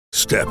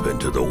Step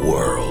into the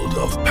world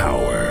of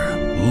power,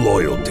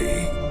 loyalty,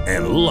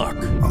 and luck.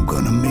 I'm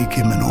gonna make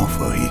him an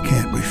offer he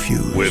can't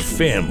refuse. With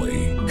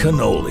family,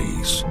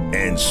 cannolis,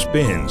 and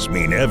spins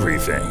mean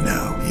everything.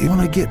 Now, you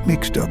wanna get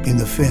mixed up in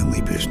the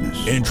family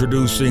business.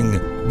 Introducing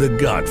The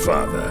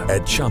Godfather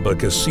at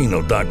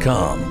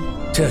ChumbaCasino.com.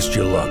 Test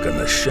your luck in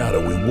the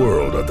shadowy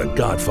world of The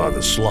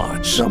Godfather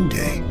slot.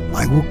 Someday,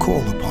 I will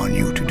call upon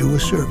you to do a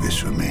service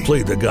for me.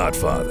 Play The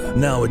Godfather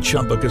now at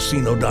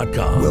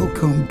ChumbaCasino.com.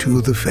 Welcome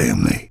to the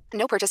family.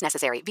 No purchase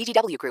necessary.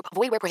 VGW Group.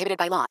 Void where prohibited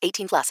by law.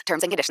 18+.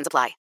 Terms and conditions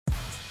apply.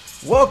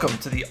 Welcome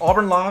to the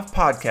Auburn Live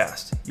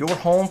Podcast, your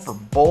home for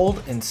bold,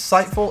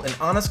 insightful, and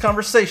honest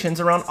conversations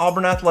around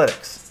Auburn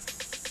athletics.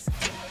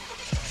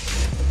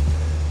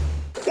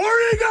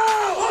 Where'd he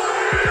go?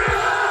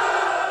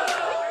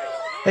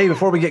 Hey,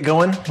 before we get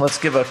going, let's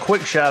give a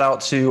quick shout out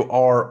to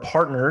our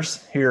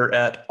partners here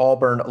at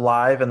Auburn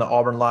Live and the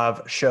Auburn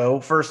Live Show.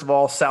 First of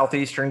all,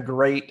 Southeastern,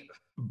 great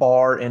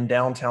bar in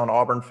downtown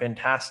Auburn,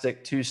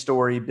 fantastic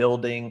two-story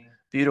building,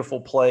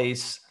 beautiful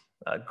place,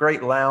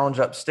 great lounge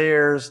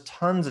upstairs,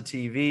 tons of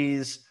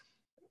TVs,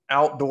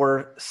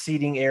 outdoor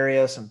seating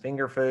area, some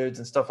finger foods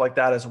and stuff like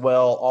that as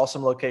well.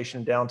 Awesome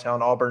location in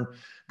downtown Auburn.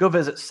 Go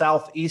visit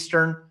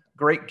Southeastern,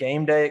 great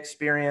game day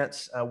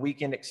experience,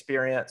 weekend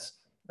experience.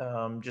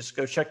 Just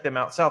go check them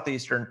out.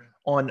 Southeastern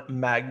on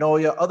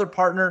Magnolia. Other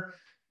partner,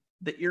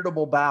 the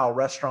Irritable Bow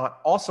Restaurant,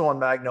 also on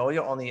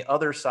Magnolia, on the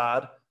other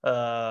side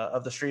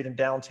of the street in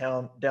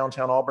downtown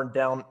Auburn,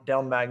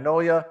 down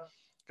Magnolia.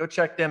 Go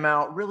check them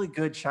out. Really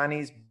good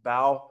Chinese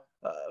bao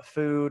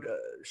food,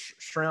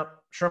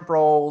 shrimp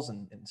rolls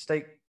and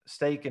steak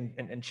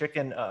and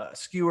chicken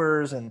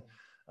skewers and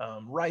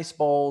rice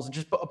bowls and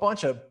just a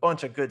bunch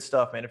of good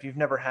stuff, man. If you've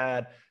never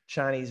had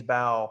Chinese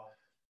bao,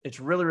 it's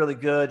really, really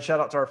good. Shout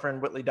out to our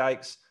friend Whitley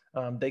Dykes.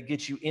 They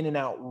get you in and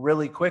out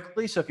really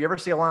quickly. So if you ever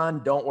see a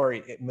line, don't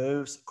worry. It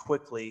moves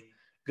quickly.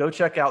 Go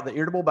check out the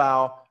Irritable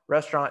Bow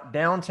Restaurant,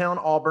 downtown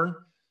Auburn,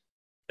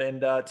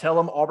 and tell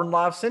them Auburn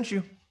Live sent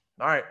you.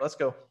 All right, let's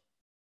go.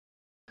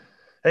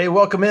 Hey,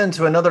 welcome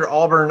into another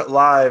Auburn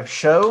Live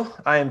show.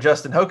 I am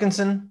Justin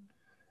Hokanson,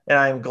 and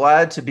I am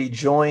glad to be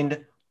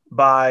joined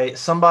by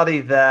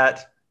somebody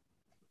that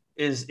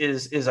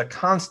is a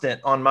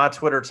constant on my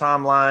Twitter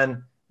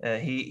timeline.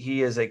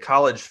 He is a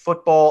college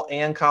football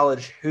and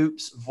college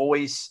hoops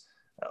voice,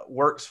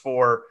 works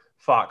for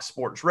Fox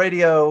Sports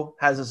Radio,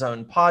 has his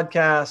own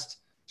podcast,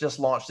 just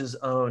launched his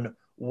own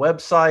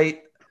website.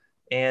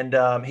 And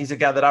he's a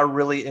guy that I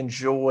really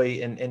enjoy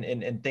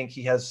and think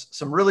he has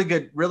some really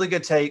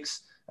good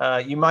takes.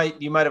 You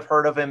might have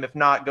heard of him. If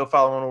not, go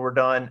follow him when we're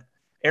done.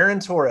 Aaron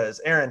Torres.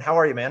 Aaron, how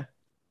are you, man?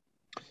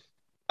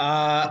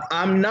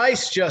 I'm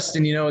nice,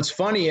 Justin. You know, it's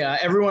funny.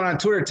 Everyone on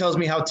Twitter tells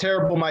me how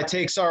terrible my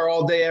takes are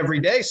all day, every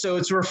day. So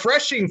it's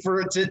refreshing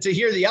to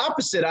hear the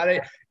opposite.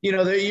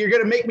 You're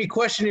going to make me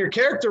question your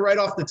character right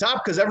off the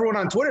top because everyone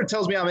on Twitter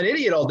tells me I'm an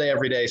idiot all day,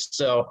 every day.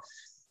 So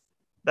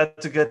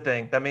that's a good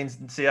thing. That means,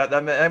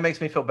 that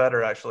makes me feel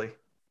better, actually.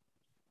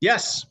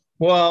 Yes.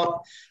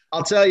 Well,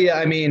 I'll tell you,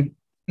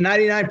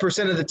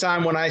 99% of the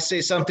time when I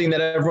say something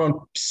that everyone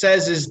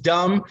says is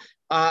dumb,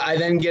 I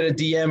then get a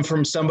DM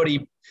from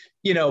somebody,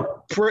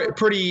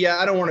 pretty,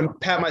 I don't want to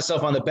pat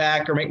myself on the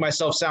back or make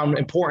myself sound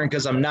important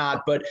because I'm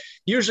not, but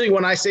usually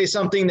when I say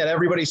something that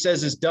everybody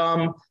says is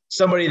dumb,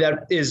 somebody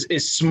that is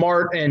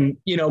smart and,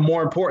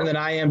 more important than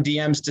I am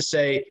DMs to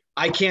say,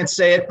 I can't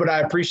say it, but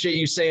I appreciate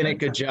you saying it.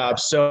 Good job.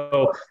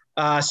 So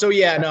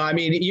yeah, no,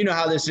 you know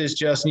how this is,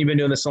 Justin. You've been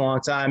doing this a long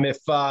time.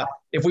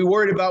 If we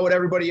worried about what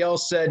everybody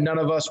else said, none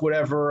of us would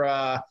ever,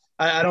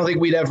 I don't think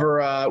we'd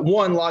ever,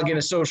 one, log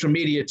into social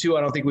media. Two,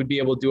 I don't think we'd be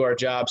able to do our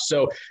job.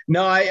 So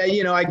no,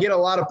 I get a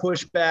lot of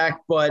pushback,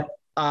 but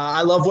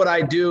I love what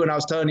I do. And I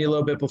was telling you a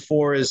little bit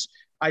before is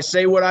I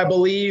say what I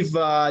believe,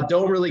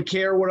 don't really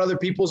care what other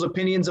people's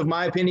opinions of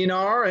my opinion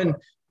are, and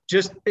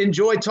just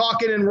enjoy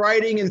talking and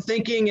writing and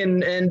thinking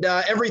and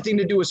everything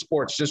to do with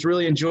sports. Just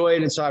really enjoy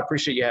it. And so I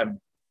appreciate you having me.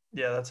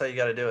 Yeah, that's how you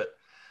got to do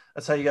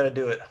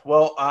it.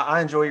 Well,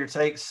 I enjoy your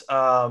takes.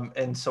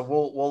 And so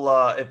we'll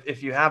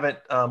if you haven't,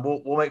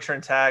 we'll make sure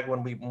and tag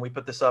when we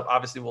put this up.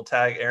 Obviously we'll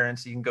tag Aaron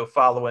so you can go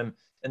follow him.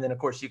 And then of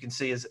course you can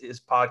see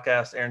his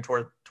podcast, Aaron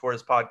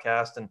Torres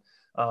podcast, and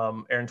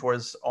Aaron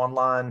Torres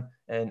online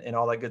and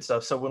all that good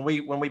stuff. So when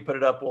we put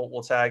it up,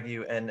 we'll tag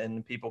you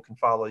and people can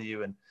follow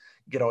you and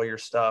get all your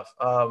stuff.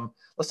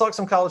 Let's talk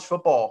some college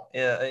football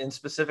and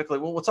specifically,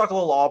 we'll talk a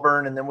little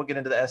Auburn, and then we'll get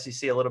into the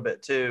SEC a little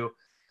bit too.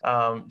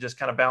 Just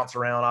kind of bounce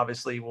around.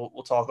 Obviously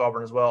we'll talk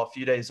Auburn as well, a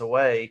few days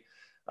away.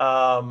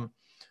 The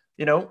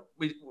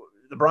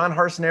Bryan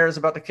Harsin era is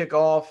about to kick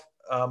off.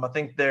 I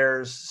think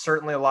there's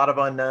certainly a lot of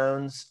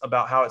unknowns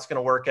about how it's going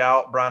to work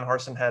out. Bryan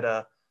Harsin had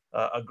a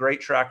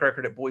great track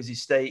record at Boise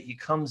State. He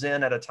comes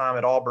in at a time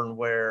at Auburn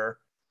where,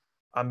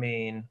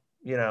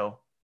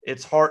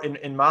 it's hard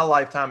in my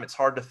lifetime. It's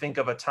hard to think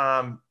of a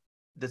time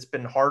that's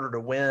been harder to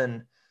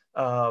win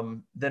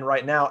than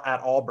right now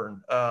at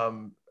Auburn.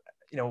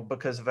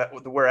 Because of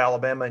where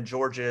Alabama and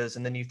Georgia is,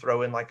 and then you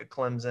throw in like a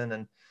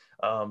Clemson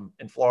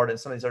and Florida and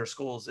some of these other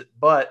schools.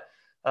 But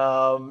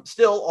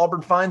Still,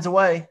 Auburn finds a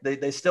way.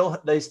 They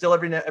still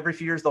every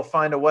few years they'll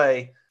find a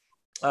way.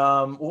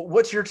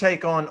 What's your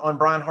take on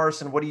Bryan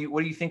Harsin? What do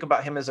you think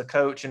about him as a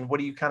coach, and what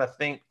do you kind of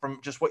think from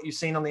just what you've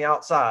seen on the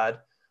outside?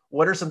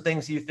 What are some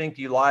things you think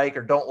you like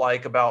or don't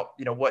like about,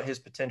 what his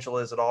potential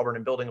is at Auburn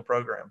and building a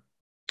program?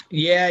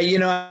 Yeah,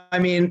 I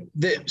mean,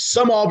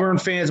 some Auburn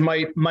fans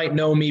might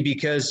know me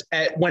because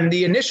when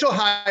the initial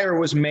hire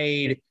was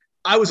made,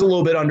 I was a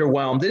little bit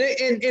underwhelmed,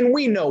 and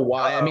we know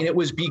why. I mean, it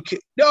was because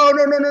no.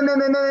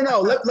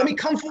 Let me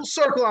come full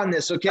circle on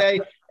this, okay?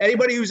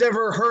 Anybody who's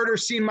ever heard or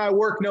seen my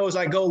work knows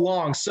I go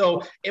long,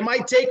 so it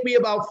might take me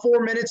about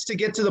 4 minutes to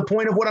get to the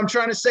point of what I'm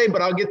trying to say,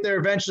 but I'll get there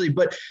eventually.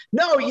 But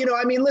no,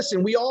 I mean,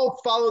 listen, we all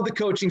followed the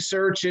coaching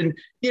search, and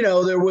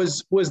there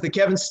was the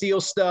Kevin Steele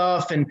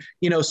stuff, and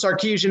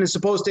Sarkisian is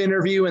supposed to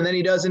interview, and then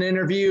he does an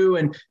interview,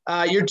 and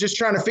you're just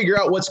trying to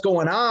figure out what's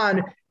going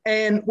on.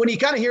 And when you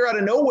kind of hear out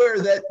of nowhere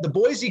that the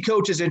Boise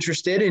coach is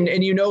interested, and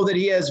that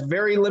he has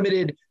very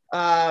limited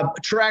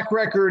track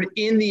record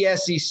in the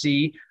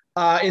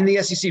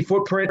SEC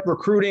footprint,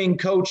 recruiting,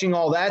 coaching,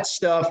 all that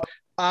stuff,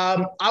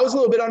 I was a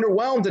little bit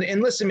underwhelmed.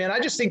 And listen, man,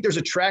 I just think there's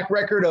a track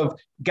record of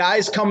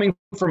guys coming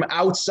from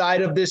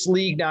outside of this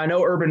league. Now, I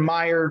know Urban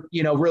Meyer,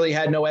 really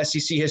had no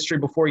SEC history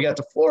before he got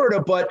to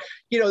Florida, but,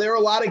 there are a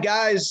lot of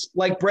guys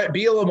like Brett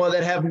Bielema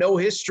that have no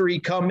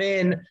history come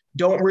in,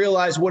 don't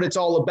realize what it's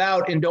all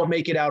about, and don't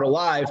make it out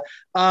alive.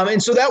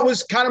 And so that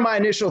was kind of my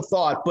initial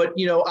thought. But,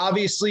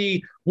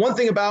 obviously, one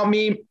thing about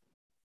me,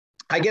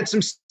 I get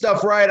some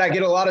stuff right. I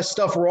get a lot of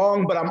stuff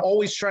wrong, but I'm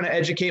always trying to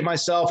educate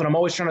myself, and I'm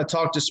always trying to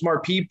talk to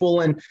smart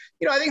people. And,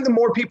 I think the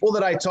more people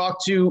that I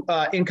talk to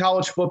in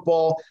college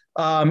football,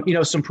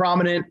 some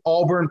prominent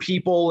Auburn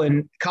people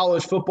and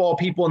college football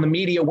people in the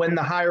media, when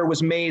the hire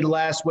was made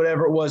last,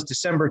 whatever it was,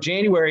 December,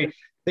 January,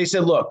 they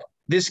said, look,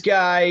 this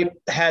guy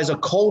has a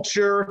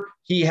culture.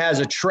 He has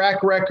a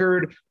track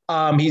record.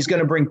 He's going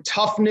to bring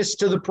toughness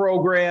to the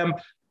program.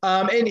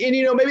 And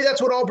maybe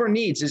that's what Auburn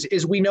needs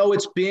is we know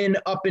it's been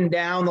up and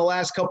down the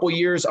last couple of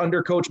years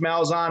under Coach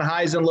Malzahn,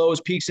 highs and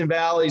lows, peaks and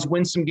valleys,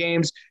 win some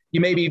games you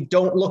maybe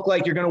don't look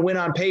like you're going to win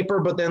on paper,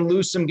 but then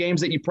lose some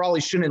games that you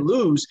probably shouldn't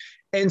lose.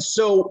 And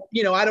so,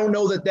 I don't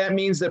know that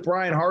means that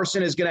Bryan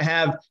Harsin is going to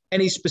have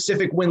any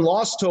specific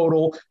win-loss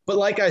total. But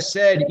like I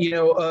said,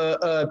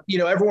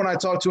 everyone I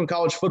talk to in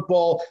college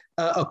football,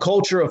 a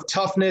culture of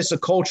toughness, a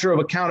culture of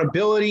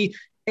accountability.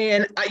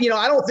 And, I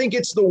don't think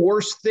it's the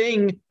worst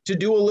thing to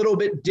do a little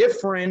bit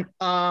different,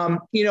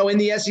 in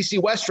the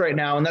SEC West right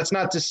now. And that's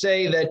not to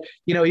say that,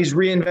 he's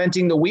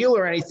reinventing the wheel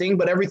or anything,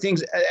 but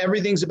everything's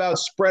about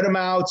spread them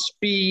out,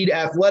 speed,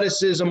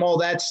 athleticism, all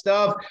that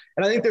stuff.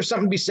 And I think there's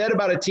something to be said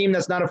about a team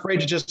that's not afraid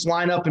to just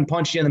line up and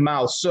punch you in the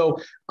mouth. So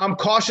I'm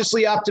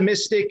cautiously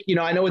optimistic.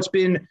 I know it's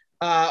been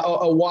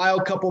a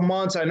wild couple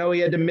months. I know he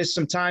had to miss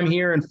some time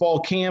here in fall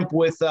camp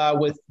with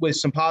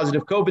some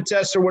positive COVID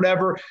tests or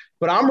whatever,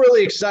 but I'm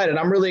really excited.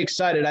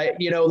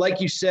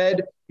 Like you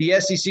said, the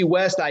SEC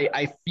West,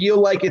 I feel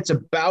like it's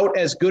about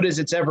as good as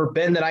it's ever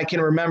been that I can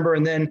remember.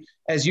 And then,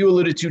 as you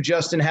alluded to,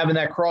 Justin, having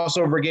that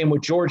crossover game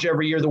with Georgia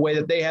every year, the way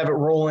that they have it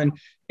rolling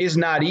is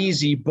not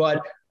easy,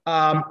 but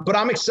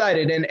I'm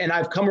excited and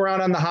I've come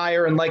around on the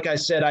hire. And like I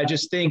said, I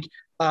just think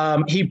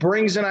he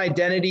brings an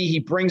identity. He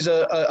brings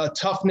a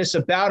toughness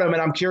about him.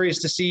 And I'm curious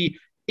to see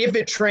if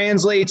it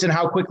translates and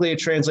how quickly it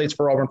translates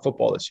for Auburn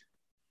football this year.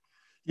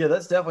 Yeah,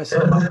 that's definitely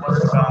something I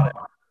like about it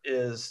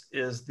is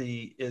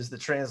the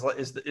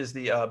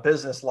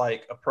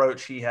business-like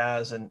approach he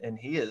has. And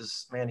he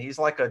is, man, he's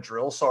like a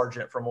drill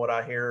sergeant from what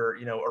I hear,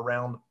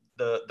 around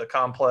the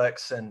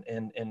complex and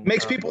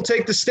makes people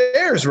take the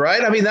stairs,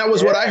 right? I mean, that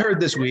was what I heard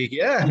this week.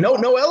 Yeah. No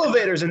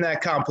elevators in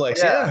that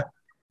complex. Yeah.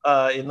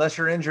 Unless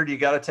you're injured, you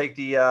got to take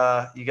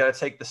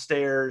the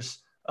stairs.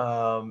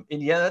 And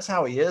yeah, that's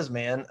how he is,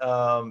 man.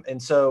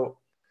 And so,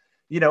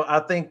 I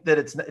think that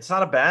it's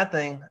not a bad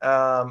thing.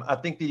 I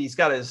think that he's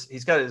got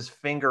his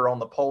finger on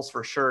the pulse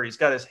for sure. He's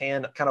got his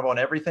hand kind of on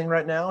everything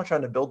right now,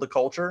 trying to build the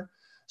culture.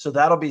 So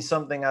that'll be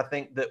something I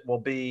think that will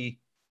be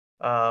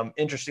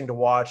interesting to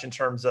watch in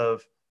terms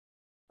of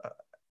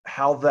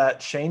how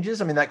that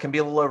changes. I mean, that can be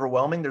a little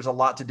overwhelming. There's a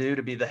lot to do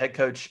to be the head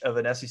coach of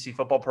an SEC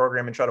football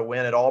program and try to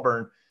win at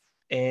Auburn.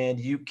 And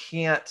you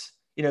can't,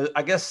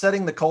 I guess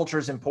setting the culture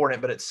is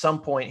important, but at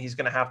some point he's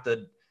going to have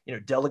to,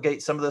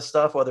 delegate some of this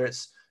stuff, whether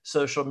it's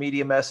social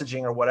media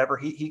messaging or whatever.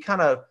 He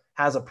kind of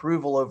has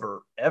approval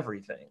over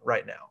everything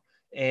right now.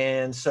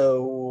 And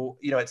so,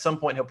 at some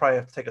point he'll probably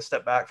have to take a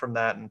step back from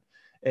that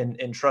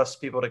and trust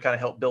people to kind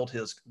of help build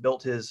his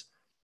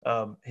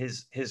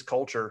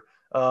culture.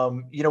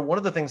 One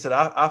of the things that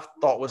I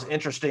thought was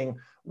interesting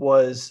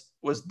was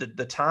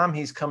the time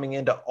he's coming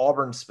into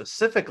Auburn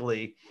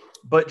specifically,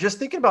 but just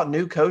thinking about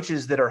new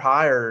coaches that are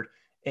hired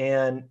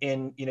and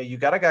you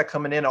got a guy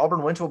coming in.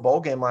 Auburn went to a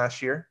bowl game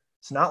last year.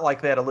 It's not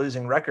like they had a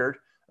losing record.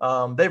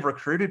 They've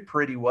recruited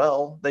pretty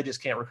well. They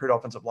just can't recruit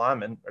offensive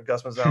linemen.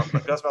 Gus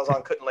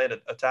Malzahn couldn't land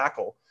a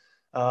tackle,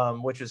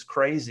 which is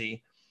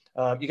crazy.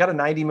 You got a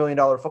 $90 million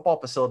football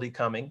facility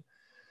coming.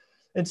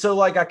 And so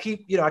I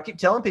keep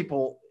telling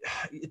people,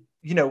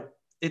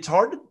 it's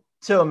hard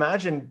So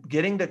imagine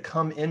getting to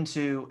come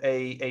into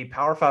a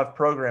Power Five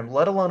program,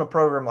 let alone a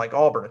program like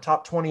Auburn, a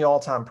top 20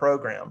 all-time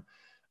program,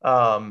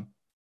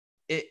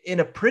 in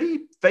a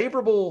pretty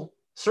favorable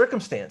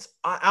circumstance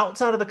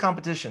outside of the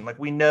competition. Like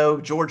we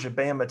know Georgia,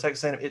 Bama,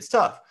 Texas A&M, it's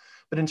tough.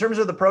 But in terms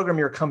of the program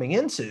you're coming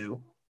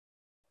into,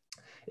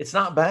 it's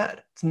not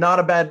bad. It's not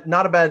a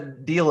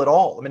bad deal at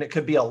all. I mean, it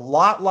could be a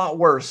lot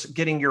worse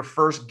getting your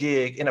first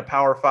gig in a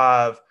Power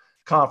Five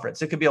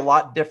conference. It could be a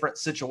lot different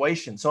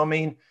situation. So, I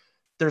mean,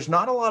 there's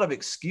not a lot of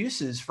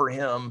excuses for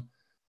him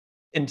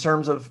in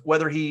terms of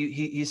whether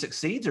he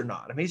succeeds or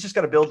not. I mean, he's just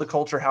got to build the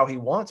culture how he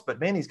wants, but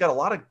man, he's got a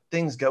lot of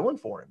things going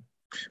for him.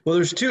 Well,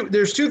 there's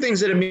two things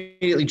that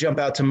immediately jump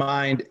out to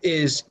mind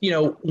is,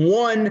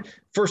 one,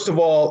 first of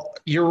all,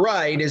 you're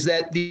right, is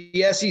that the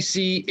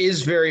SEC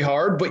is very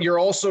hard, but you're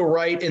also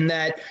right in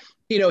that,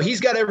 he's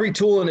got every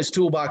tool in his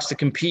toolbox to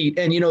compete.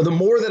 And, the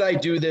more that I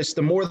do this,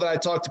 the more that I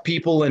talk to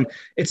people, and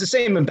it's the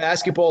same in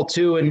basketball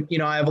too. And,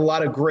 I have a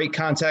lot of great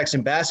contacts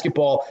in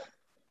basketball.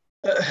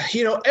 All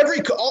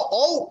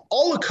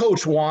a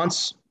coach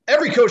wants,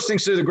 every coach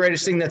thinks they're the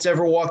greatest thing that's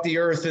ever walked the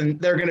earth and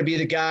they're going to be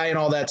the guy and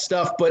all that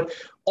stuff. But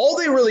all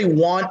they really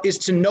want is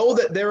to know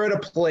that they're at a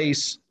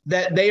place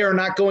that they are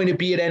not going to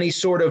be at any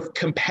sort of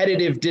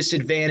competitive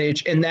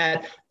disadvantage and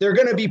that they're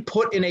going to be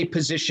put in a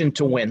position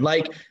to win.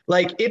 Like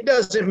it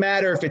doesn't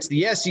matter if it's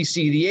the SEC,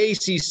 the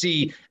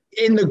ACC,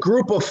 in the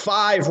group of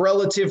five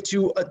relative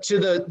to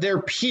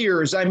their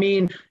peers. I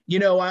mean,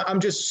 I'm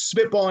just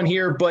spitballing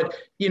here, but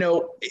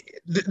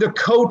the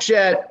coach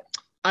at,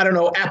 I don't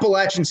know,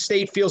 Appalachian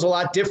State feels a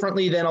lot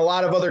differently than a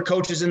lot of other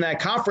coaches in that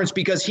conference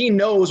because he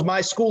knows my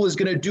school is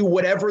going to do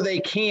whatever they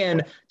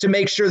can to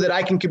make sure that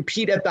I can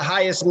compete at the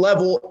highest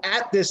level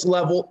at this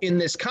level in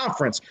this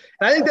conference.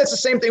 And I think that's the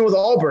same thing with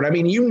Auburn. I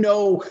mean,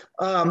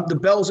 the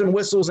bells and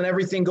whistles and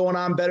everything going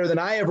on better than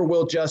I ever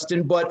will,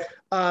 Justin. But,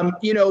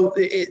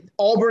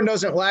 Auburn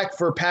doesn't lack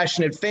for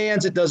passionate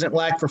fans. It doesn't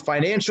lack for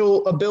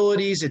financial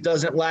abilities. It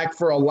doesn't lack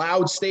for a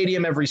loud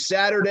stadium every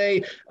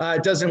Saturday.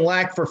 It doesn't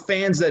lack for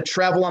fans that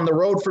travel on the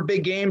road for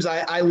big games.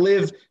 I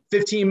live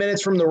 15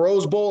 minutes from the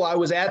Rose Bowl. I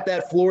was at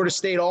that Florida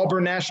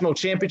State-Auburn national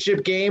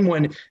championship game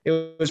when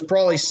it was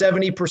probably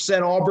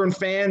 70% Auburn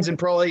fans and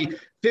probably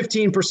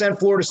 15%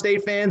 Florida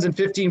State fans and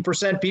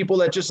 15% people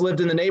that just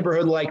lived in the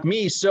neighborhood like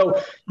me.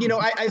 So,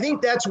 I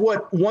think that's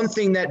one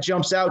thing that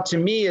jumps out to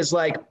me is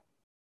like,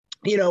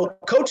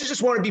 coaches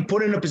just want to be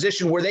put in a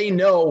position where they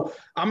know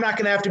I'm not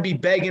going to have to be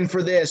begging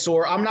for this,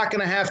 or I'm not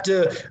going to have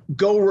to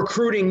go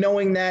recruiting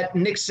knowing that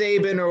Nick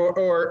Saban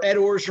or Ed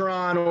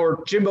Orgeron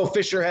or Jimbo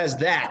Fisher has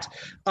that.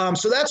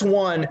 So that's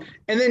one.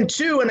 And then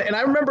two, and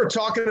I remember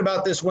talking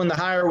about this when the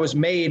hire was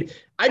made,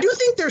 I do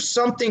think there's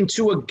something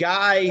to a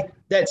guy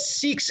that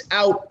seeks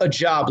out a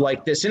job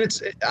like this. And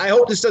I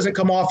hope this doesn't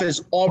come off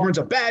as Auburn's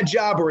a bad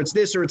job or it's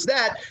this or it's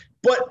that,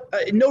 but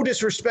no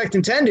disrespect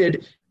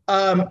intended.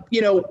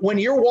 When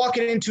you're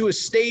walking into a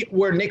state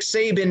where Nick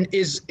Saban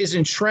is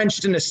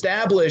entrenched and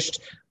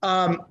established,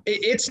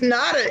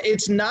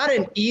 it's not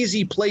an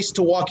easy place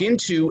to walk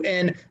into.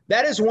 And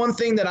that is one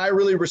thing that I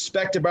really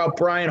respect about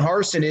Bryan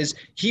Harsin is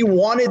he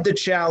wanted the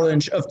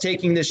challenge of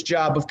taking this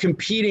job, of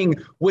competing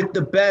with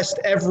the best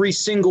every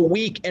single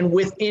week and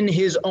within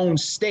his own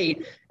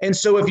state. And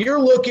so if you're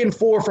looking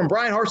from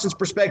Bryan Harsin's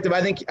perspective,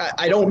 I think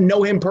I don't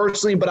know him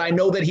personally, but I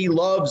know that he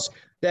loves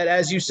that,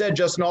 as you said,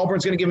 Justin,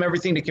 Auburn's going to give him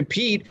everything to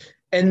compete.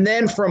 And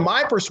then from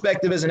my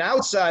perspective as an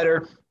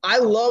outsider, I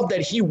love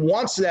that he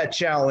wants that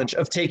challenge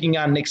of taking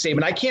on Nick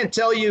Saban. I can't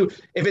tell you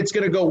if it's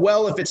going to go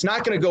well, if it's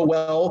not going to go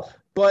well.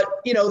 But,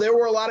 there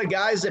were a lot of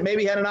guys that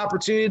maybe had an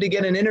opportunity to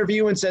get an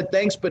interview and said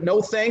thanks, but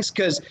no thanks,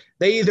 because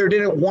they either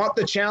didn't want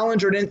the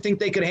challenge or didn't think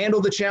they could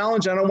handle the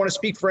challenge. I don't want to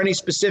speak for any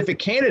specific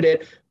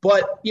candidate,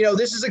 but,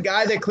 this is a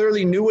guy that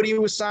clearly knew what he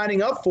was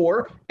signing up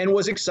for and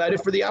was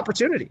excited for the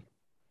opportunity.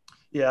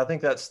 Yeah, I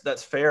think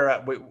that's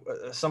fair.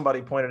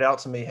 Somebody pointed out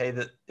to me, hey,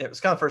 that it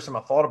was kind of the first time I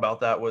thought about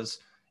that was,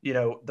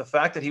 the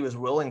fact that he was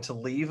willing to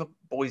leave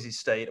Boise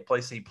State, a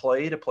place he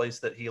played, a place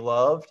that he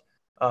loved,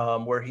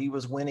 where he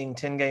was winning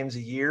 10 games a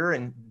year,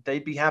 and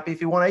they'd be happy if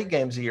he won 8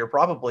 games a year,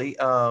 probably.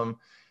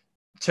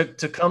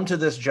 To come to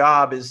this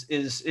job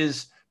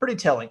is pretty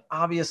telling.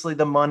 Obviously,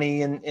 the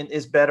money and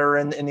is better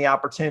and the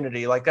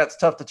opportunity. Like, that's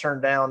tough to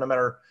turn down, no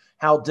matter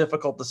how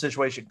difficult the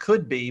situation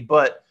could be,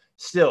 but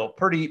still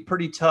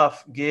pretty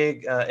tough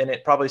gig. And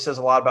it probably says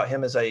a lot about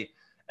him as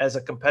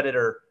a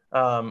competitor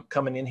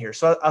coming in here.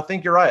 So I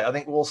think you're right. I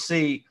think we'll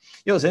see.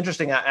 It was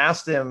interesting. I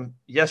asked him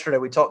yesterday,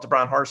 we talked to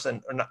Bryan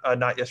Harsin, or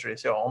not yesterday.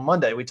 So on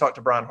Monday, we talked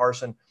to Bryan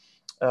Harsin.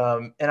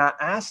 And I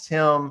asked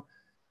him,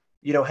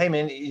 hey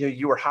man,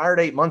 you were hired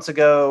 8 months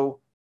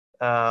ago.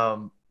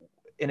 And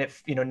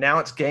if, now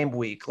it's game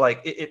week,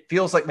 like it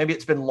feels like maybe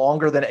it's been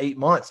longer than 8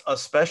 months,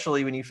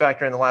 especially when you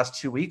factor in the last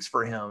 2 weeks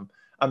for him.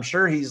 I'm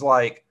sure he's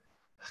like,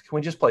 can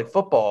we just play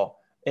football?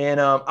 And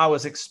I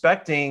was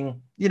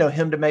expecting,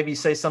 him to maybe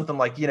say something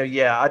like,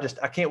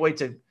 I can't wait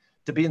to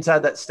be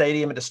inside that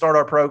stadium and to start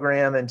our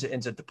program and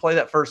to play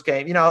that first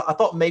game. I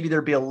thought maybe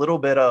there'd be a little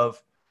bit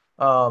of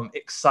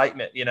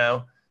excitement,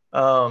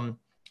 and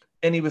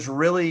he was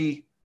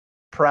really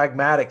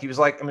pragmatic. He was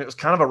like, I mean, it was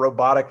kind of a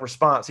robotic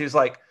response. He was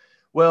like,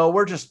 well,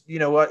 we're just, you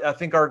know what, I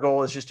think our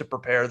goal is just to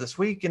prepare this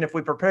week. And if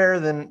we prepare,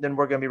 then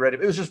we're going to be ready.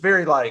 It was just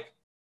very like,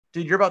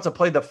 dude, you're about to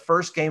play the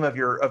first game of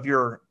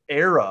your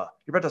era.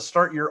 You're about to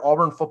start your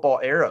Auburn football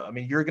era. I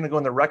mean, you're going to go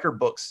in the record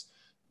books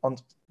on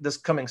this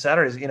coming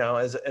Saturday, you know,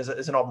 as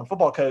an Auburn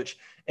football coach.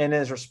 And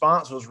his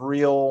response was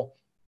real,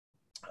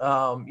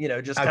 you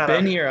know, just I've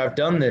been here, I've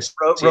done this,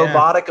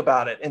 robotic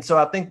about it. And so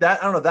I think that,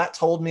 I don't know, that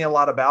told me a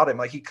lot about him.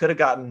 Like he could have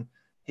gotten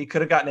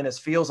in his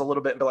feels a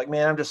little bit and be like,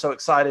 man, I'm just so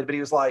excited. But he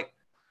was like,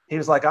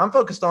 I'm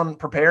focused on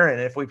preparing.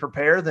 And if we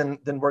prepare, then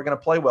we're going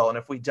to play well. And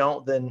if we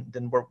don't, then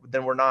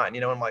we're not,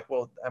 you know. I'm like,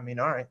 well, I mean,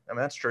 all right. I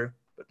mean, that's true,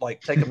 but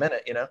like, take a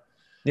minute, you know?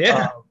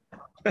 Yeah.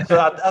 So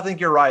I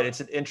think you're right.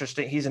 He's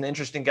an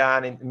interesting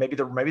guy, and maybe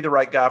the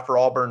right guy for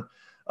Auburn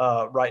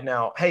right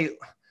now. Hey,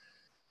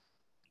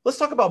 let's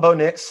talk about Bo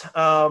Nix.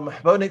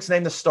 Bo Nix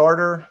named the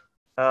starter.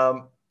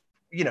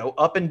 You know,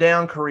 up and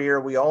down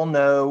career. We all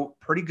know,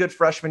 pretty good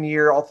freshman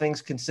year, all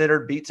things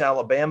considered. Beats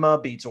Alabama,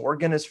 beats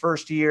Oregon his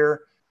first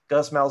year.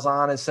 Gus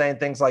Malzahn is saying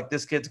things like,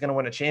 this kid's going to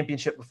win a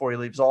championship before he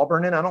leaves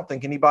Auburn. And I don't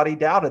think anybody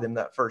doubted him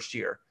that first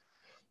year.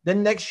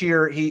 Then next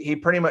year, he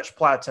pretty much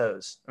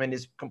plateaus. I mean,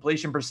 his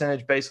completion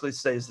percentage basically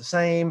stays the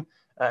same.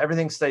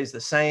 Everything stays the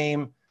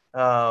same. You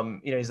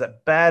know, he's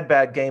that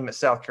bad game at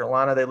South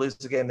Carolina. They lose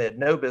the game they had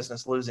no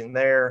business losing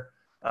there.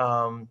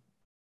 And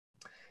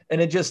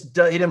it just,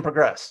 he didn't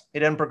progress. You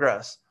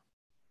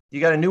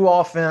got a new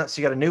offense.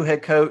 You got a new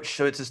head coach.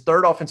 So it's his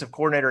third offensive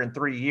coordinator in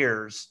 3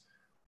 years.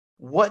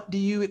 What do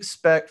you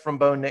expect from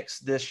Bo Nix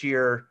this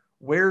year?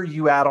 Where are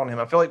you at on him?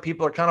 I feel like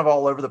people are kind of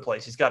all over the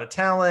place. He's got a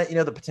talent, you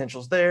know, the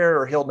potential's there,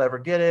 or he'll never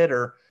get it.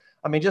 Or,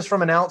 I mean, just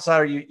from an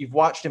outsider, you've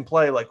watched him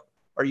play. Like,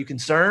 are you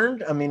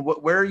concerned? I mean,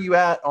 where are you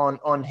at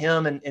on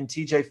him and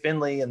TJ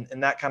Finley and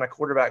that kind of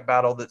quarterback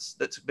battle that's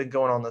been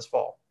going on this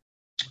fall?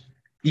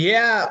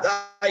 Yeah.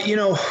 You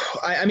know,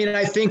 I mean,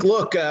 I think,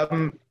 look, I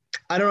don't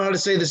know how to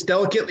say this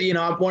delicately. You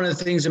know, one of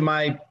the things in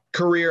my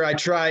career, I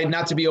try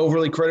not to be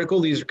overly critical.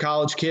 These are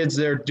college kids.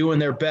 They're doing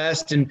their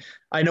best. And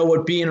I know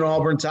what being an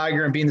Auburn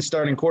Tiger and being the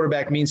starting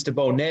quarterback means to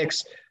Bo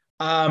Nix.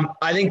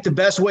 I think the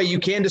best way you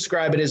can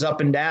describe it is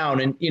up and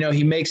down. And, you know,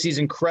 he makes these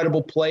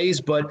incredible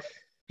plays, but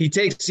he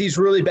takes these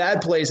really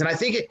bad plays. And I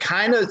think it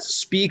kind of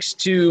speaks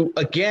to,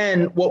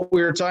 again, what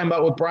we were talking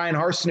about with Bryan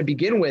Harsin to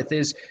begin with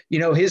is, you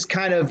know, his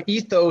kind of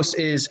ethos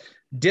is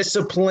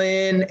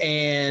discipline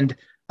and,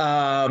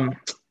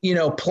 you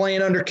know,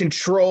 playing under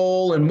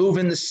control and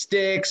moving the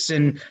sticks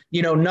and,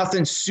 you know,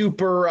 nothing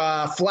super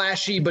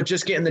flashy, but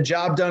just getting the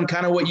job done,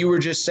 kind of what you were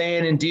just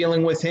saying and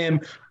dealing with him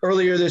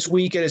earlier this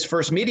week at his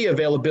first media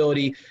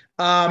availability.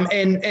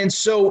 And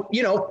so,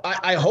 you know,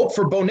 I hope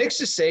for Bo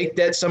Nix's sake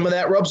that some of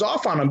that rubs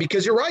off on him,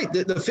 because you're right,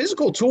 the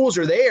physical tools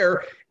are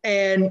there.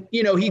 And,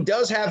 you know, he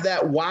does have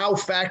that wow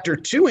factor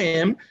to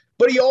him,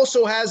 but he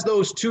also has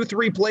those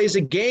 2-3 plays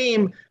a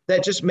game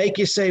that just make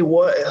you say,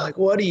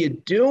 what are you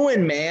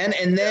doing, man?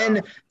 And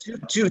then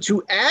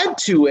to add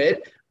to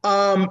it,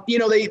 you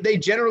know, they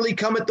generally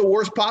come at the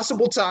worst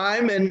possible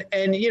time.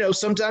 And, you know,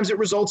 sometimes it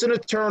results in a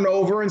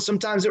turnover, and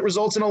sometimes it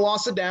results in a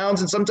loss of downs,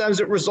 and sometimes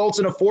it results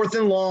in a 4th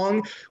and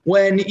long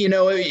when, you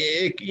know,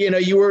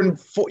 you were in,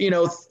 you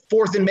know,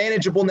 4th and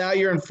manageable. Now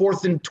you're in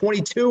 4th and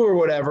 22 or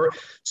whatever.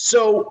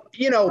 So,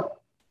 you know,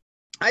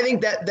 I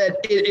think that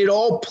it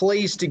all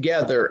plays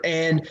together.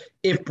 And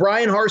if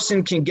Bryan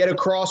Harsin can get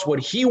across what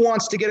he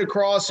wants to get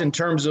across in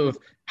terms of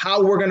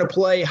how we're going to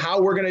play,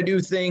 how we're going to do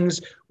things,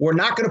 we're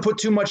not going to put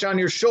too much on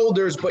your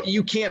shoulders, but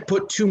you can't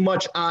put too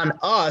much on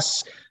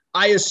us.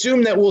 I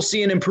assume that we'll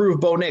see an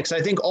improved Bo Nix.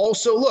 I think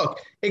also, look,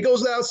 it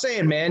goes without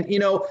saying, man, you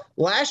know,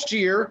 last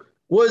year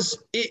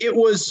was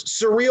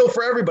surreal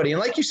for everybody. And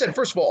like you said,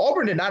 first of all,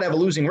 Auburn did not have a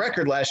losing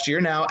record last year.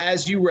 Now,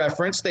 as you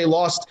referenced, they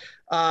lost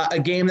a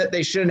game that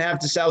they shouldn't have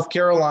to South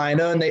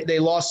Carolina, and they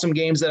lost some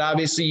games that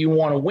obviously you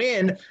want to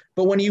win.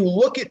 But when you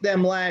look at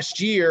them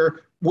last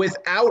year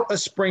without a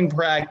spring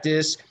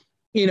practice,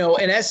 you know,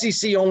 an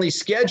SEC-only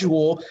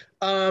schedule,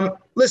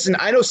 listen,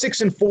 I know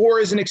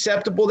 6-4 isn't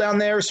acceptable down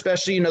there,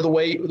 especially, you know, the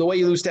way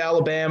you lose to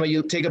Alabama,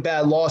 you take a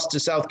bad loss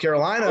to South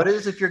Carolina. What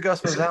is if you're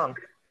Gus Malzahn?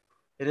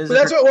 It is.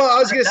 That's what. Well, I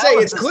was going to say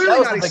it's clearly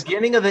not the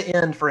beginning of the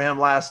end for him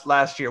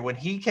last year when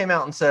he came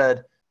out and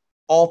said,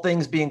 "All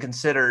things being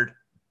considered."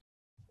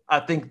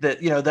 I think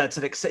that, you know,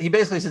 he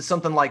basically said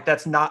something like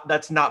that's not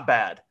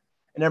bad,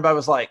 and everybody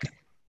was like,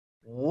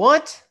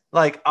 "What?"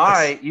 Like, all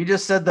right, you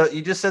just said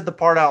the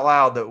part out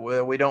loud that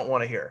we don't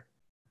want to hear.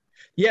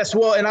 Yes,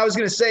 well, and I was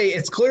going to say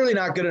it's clearly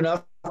not good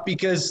enough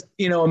because,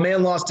 you know, a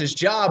man lost his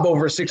job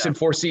over a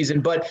 6-4 season.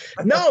 But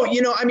no,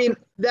 you know, I mean,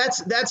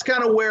 that's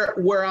kind of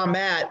where I'm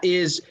at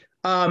is.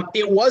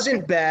 It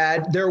wasn't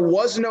bad. There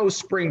was no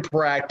spring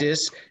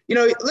practice. You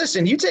know,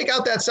 listen, you take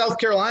out that South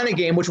Carolina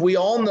game, which we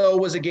all know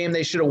was a game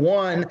they should have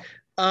won.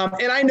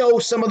 And I know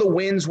some of the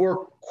wins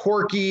were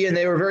quirky and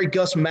they were very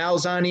Gus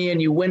Malzahn-y, and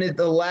you win at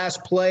the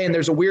last play and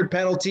there's a weird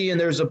penalty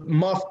and there's a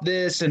muff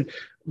this and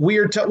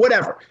weird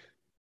whatever.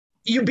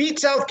 you beat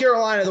South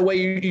Carolina the way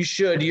you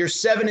should. You're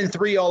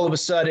 7-3 all of a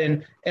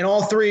sudden, and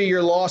all three of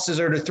your losses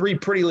are to three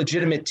pretty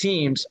legitimate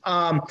teams.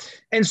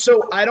 And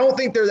so I don't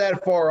think they're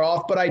that far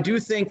off, but I do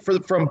think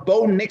from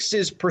Bo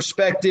Nix's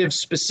perspective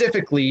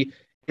specifically,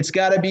 it's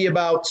got to be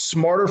about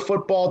smarter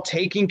football,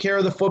 taking care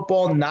of the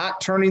football,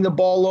 not turning the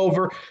ball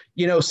over.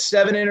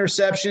 7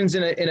 interceptions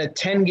in a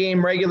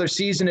 10-game regular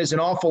season is an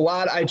awful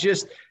lot.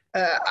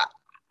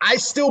 I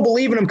still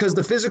believe in him because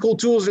the physical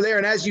tools are there.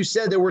 And as you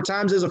said, there were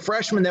times as a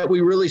freshman that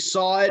we really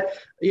saw it,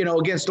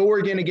 against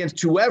Oregon,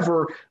 against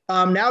whoever.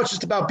 Now it's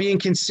just about being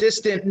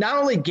consistent, not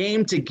only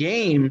game to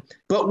game,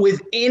 but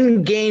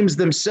within games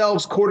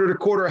themselves, quarter to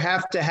quarter,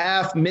 half to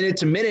half, minute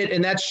to minute.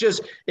 And that's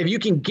just, if you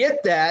can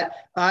get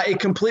that, it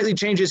completely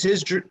changes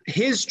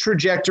his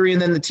trajectory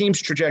and then the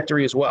team's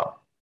trajectory as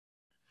well.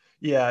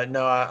 Yeah,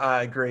 no,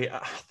 I agree.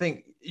 I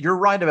think you're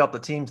right about the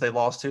teams they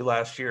lost to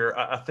last year.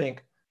 I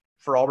think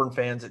for Auburn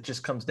fans, it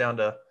just comes down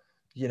to,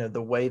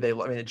 the way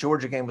the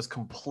Georgia game was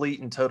complete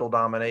and total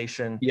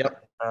domination.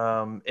 Yep.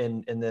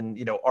 And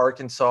then,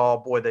 Arkansas,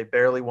 boy, they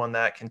barely won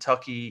that.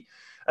 Kentucky,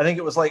 I think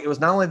it was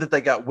not only that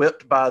they got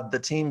whipped by the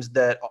teams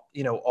that,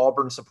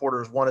 Auburn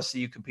supporters want to see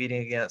you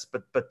competing against,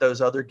 but those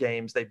other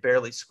games, they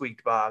barely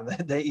squeaked by.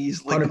 They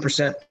easily 100%.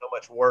 So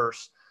much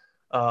worse.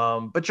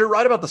 But you're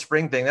right about the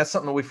spring thing. That's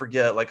something that we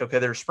forget. Okay,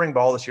 there's spring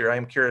ball this year. I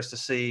am curious to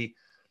see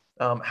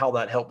how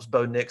that helps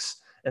Bo Nix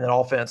and that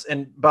offense.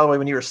 And by the way,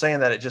 when you were saying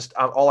that,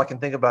 all I can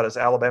think about is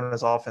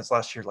Alabama's offense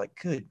last year.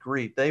 Good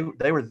grief, they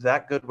were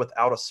that good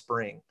without a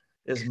spring.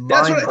 Is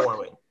mind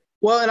blowing.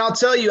 Well, and I'll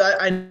tell you,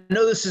 I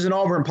know this is an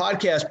Auburn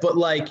podcast, but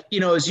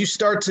as you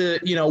start to,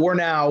 we're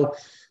now,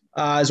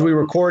 as we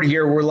record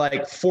here,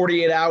 we're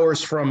 48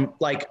 hours from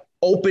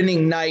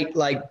opening night,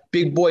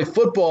 big boy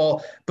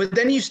football. But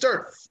then you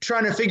start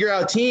trying to figure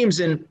out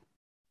teams, and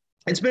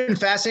it's been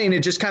fascinating to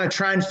just kind of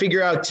try and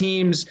figure out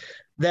teams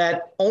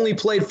that only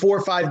played 4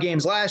 or 5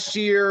 games last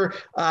year.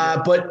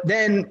 But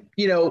then,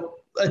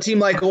 a team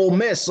like Ole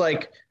Miss,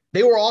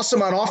 they were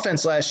awesome on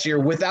offense last year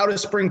without a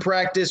spring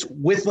practice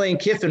with Lane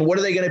Kiffin. What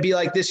are they going to be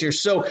like this year?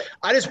 So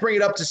I just bring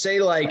it up to say,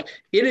 it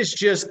is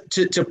just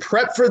to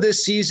prep for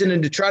this season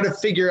and to try to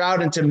figure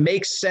out and to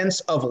make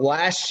sense of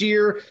last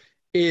year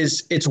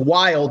it's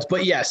wild.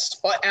 But yes,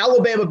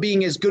 Alabama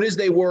being as good as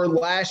they were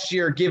last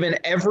year, given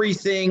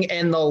everything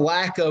and the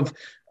lack of,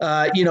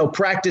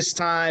 practice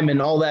time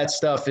and all that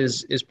stuff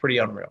is pretty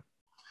unreal.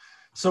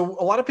 So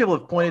a lot of people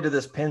have pointed to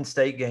this Penn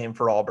State game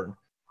for Auburn,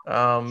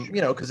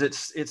 because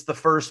it's the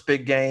first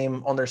big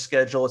game on their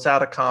schedule. It's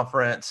out of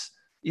conference.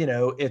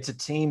 It's a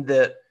team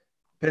that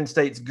Penn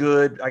State's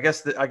good. I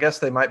guess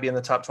they might be in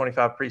the top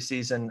 25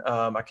 preseason.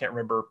 I can't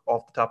remember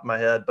off the top of my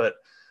head, but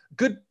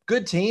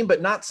good team,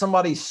 but not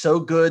somebody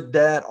so good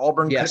that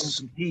Auburn couldn't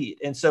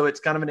compete. And so it's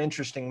kind of an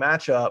interesting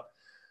matchup.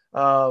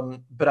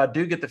 But I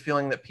do get the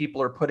feeling that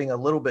people are putting a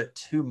little bit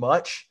too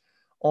much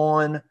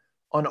on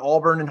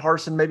Auburn and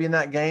Harsin maybe in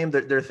that game.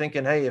 They're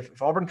thinking, hey, if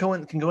Auburn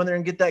can go in there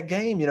and get that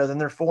game, then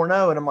they're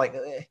 4-0. And I'm like,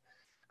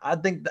 I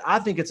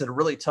think it's a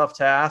really tough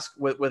task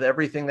with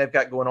everything they've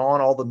got going on,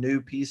 all the new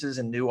pieces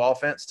and new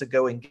offense to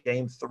go in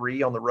game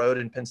 3 on the road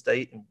in Penn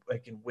State and they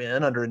can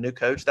win under a new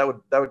coach. That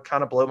would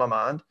kind of blow my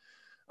mind.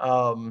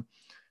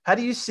 How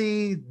do you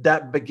see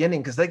that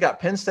beginning? Because they got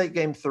Penn State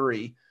game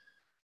 3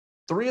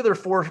 of their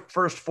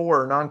first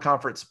 4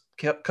 non-conference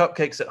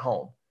cupcakes at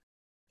home.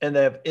 And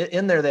they have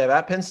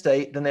at Penn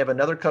State, then they have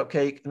another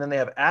cupcake, and then they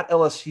have at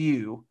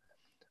LSU.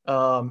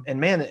 And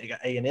man, they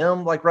got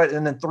A&M, right.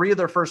 And then 3 of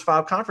their first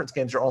 5 conference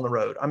games are on the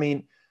road. I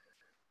mean,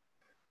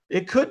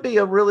 it could be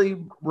a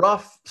really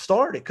rough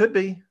start. It could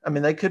be. I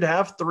mean, they could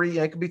have 3.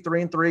 It could be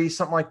 3-3,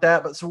 something like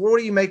that. But so what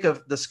do you make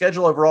of the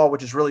schedule overall,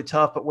 which is really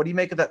tough? But what do you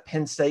make of that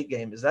Penn State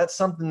game? Is that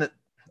something that,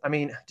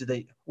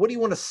 what do you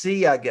want to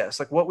see, I guess?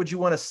 What would you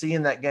want to see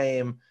in that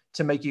game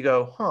to make you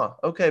go,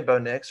 okay, Bo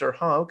Nix, or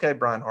okay,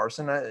 Brian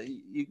Harsin,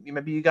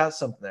 maybe you got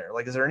something there?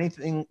 Is there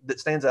anything that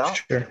stands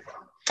out? Sure.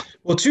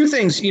 Well, 2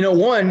 things.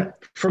 One,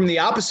 from the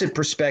opposite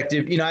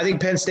perspective, I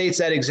think Penn State's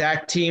that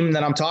exact team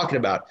that I'm talking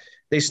about.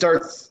 They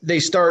start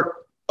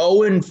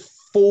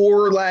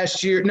 0-4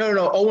 last year. No,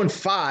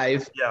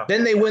 0-5. Yeah.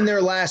 Then they win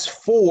their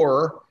last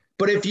 4.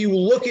 But if you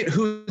look at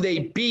who they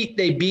beat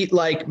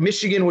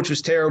Michigan, which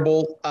was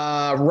terrible,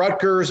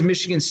 Rutgers,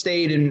 Michigan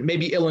State, and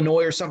maybe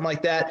Illinois or something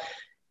like that.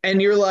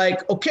 And you're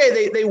like,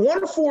 okay, they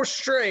won 4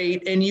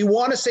 straight, and you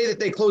want to say that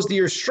they closed the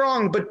year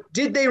strong, but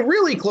did they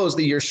really close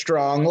the year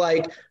strong?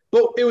 But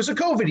it was a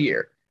COVID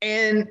year,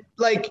 and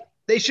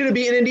they should have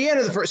been in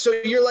Indiana the first. So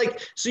you're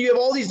so you have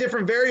all these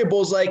different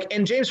variables,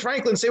 and James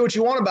Franklin, say what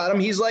you want about him,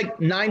 he's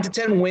 9 to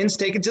 10 wins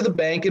taken to the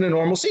bank in a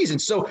normal season.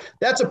 So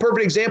that's a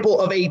perfect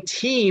example of a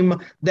team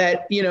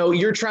that,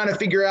 you're trying to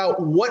figure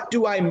out, what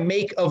do I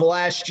make of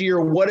last year?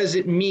 What does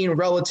it mean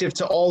relative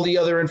to all the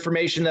other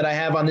information that I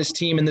have on this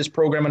team and this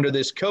program under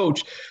this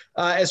coach?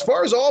 As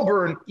far as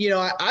Auburn,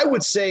 I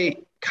would say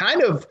I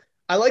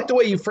like the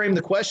way you framed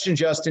the question,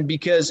 Justin,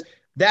 because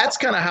that's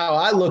kind of how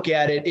I look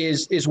at it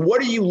is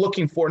what are you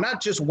looking for?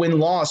 Not just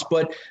win-loss,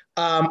 but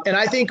and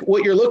I think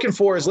what you're looking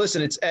for is,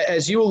 listen, it's,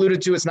 as you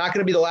alluded to, it's not going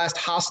to be the last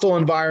hostile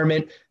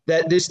environment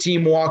that this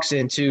team walks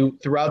into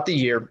throughout the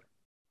year.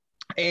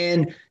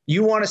 And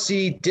you want to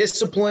see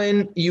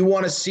discipline. You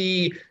want to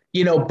see,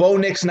 Bo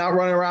Nix not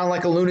running around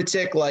like a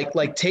lunatic,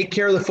 like take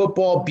care of the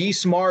football, be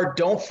smart,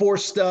 don't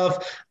force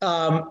stuff.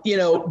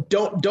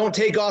 Don't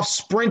take off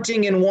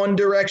sprinting in one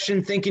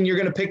direction, thinking you're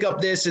going to pick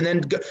up this and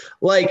then go,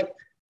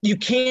 you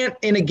can't,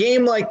 in a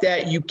game like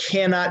that, you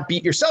cannot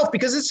beat yourself,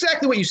 because it's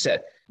exactly what you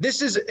said.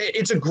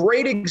 It's a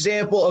great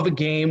example of a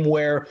game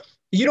where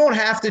you don't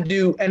have to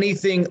do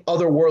anything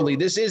otherworldly.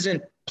 This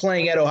isn't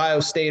playing at Ohio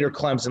State or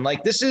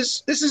Clemson. This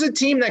is a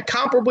team that,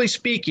 comparably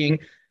speaking,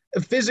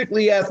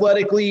 physically,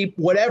 athletically,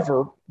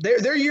 whatever,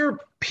 they're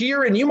your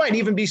peer, and you might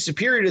even be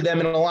superior to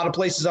them in a lot of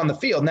places on the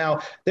field.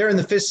 Now, they're in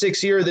the 5th,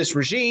 6th year of this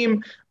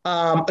regime.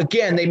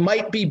 Again, they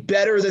might be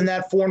better than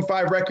that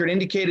 4-5 record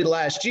indicated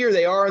last year.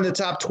 They are in the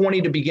top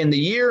 20 to begin the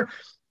year.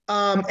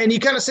 And you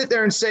kind of sit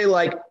there and say,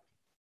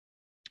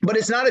 but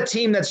it's not a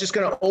team that's just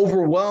going to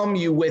overwhelm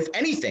you with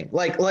anything.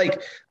 I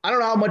don't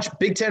know how much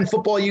Big Ten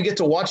football you get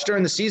to watch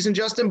during the season,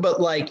 Justin,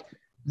 but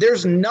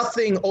there's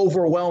nothing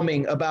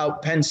overwhelming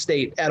about Penn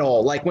State at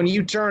all. When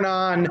you turn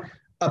on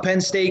a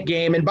Penn State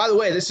game, and by the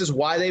way, this is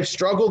why they've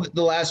struggled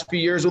the last few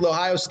years with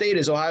Ohio State,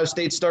 as Ohio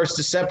State starts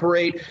to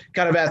separate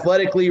kind of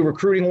athletically,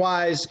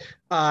 recruiting-wise,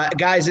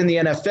 guys in the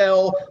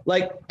NFL.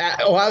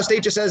 Ohio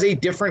State just has a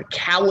different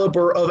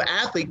caliber of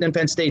athlete than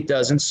Penn State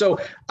does. And so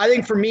I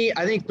think for me,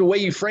 the way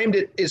you framed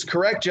it is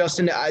correct,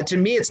 Justin. To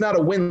me, it's not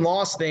a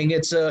win-loss thing.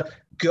 It's a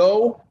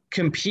go,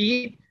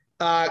 compete,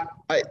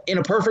 in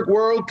a perfect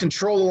world,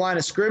 control the line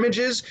of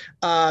scrimmages,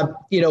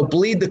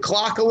 bleed the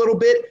clock a little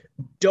bit.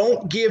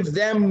 Don't give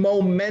them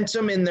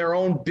momentum in their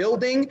own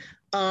building.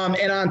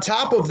 And on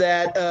top of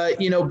that,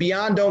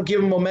 beyond don't give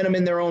them momentum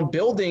in their own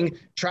building,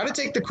 try to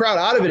take the crowd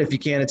out of it if you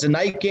can. It's a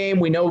night game.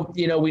 We know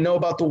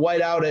about the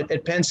whiteout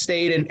at Penn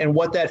State and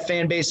what that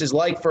fan base is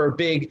like for a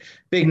big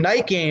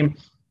night game.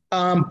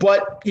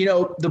 But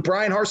the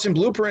Brian Harsin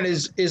blueprint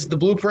is the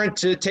blueprint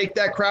to take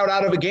that crowd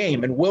out of a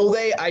game. And will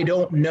they? I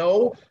don't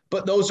know.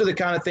 But those are the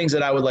kind of things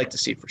that I would like to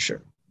see for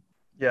sure.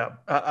 Yeah,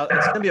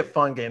 it's going to be a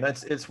fun game.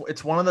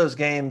 It's one of those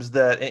games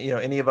that,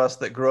 any of us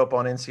that grew up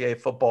on NCAA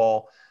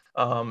football,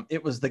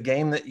 it was the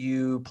game that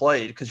you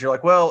played because you're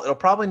like, well, it'll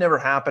probably never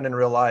happen in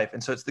real life.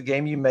 And so it's the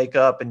game you make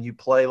up and you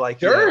play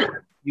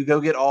sure. You go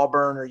get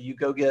Auburn or you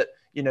go get,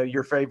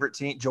 your favorite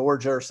team,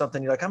 Georgia or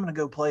something. You're like, I'm going to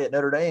go play at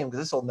Notre Dame because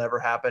this will never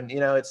happen.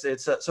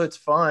 So it's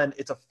fun.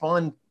 It's a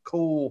fun,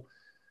 cool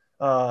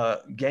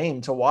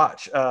game to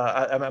watch.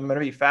 I'm going to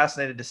be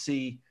fascinated to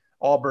see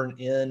Auburn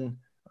in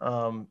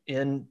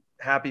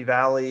Happy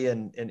Valley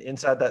and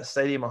inside that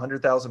stadium,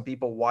 100,000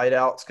 people,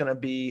 whiteout. It's going to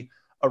be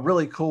a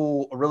really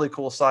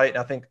cool sight. And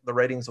I think the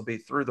ratings will be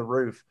through the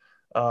roof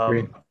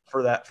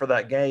for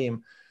that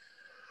game.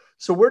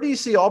 So where do you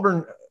see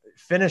Auburn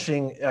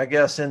finishing, I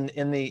guess,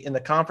 in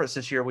the conference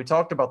this year? We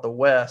talked about the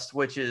West,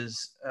 which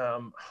is,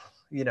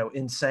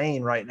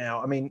 insane right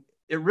now. I mean,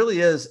 it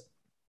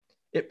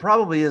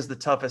probably is the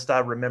toughest I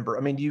remember.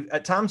 I mean,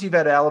 at times you've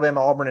had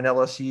Alabama, Auburn, and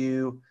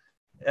LSU.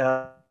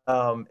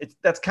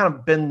 That's kind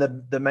of been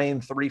the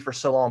main three for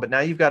so long, but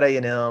now you've got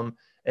A&M,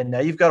 and now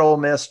you've got Ole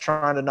Miss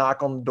trying to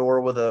knock on the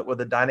door with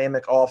a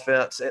dynamic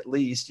offense, at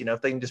least,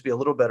 if they can just be a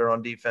little better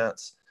on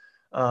defense.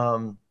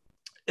 And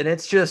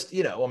it's just,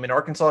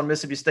 Arkansas and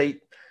Mississippi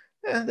State,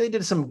 they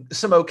did some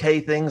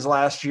okay things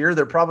last year.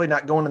 They're probably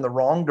not going in the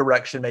wrong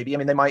direction. Maybe,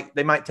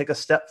 they might take a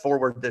step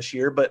forward this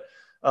year, but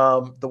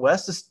the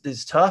West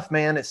is tough,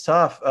 man. It's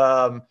tough.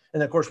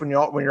 And of course, when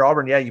you're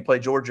Auburn, you play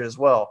Georgia as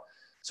well.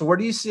 So where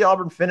do you see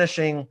Auburn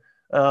finishing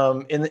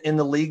in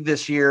the league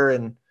this year,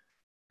 and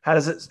how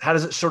does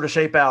it sort of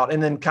shape out?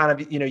 And then kind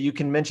of, you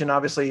can mention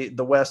obviously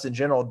the West in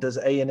general. Does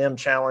A&M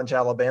challenge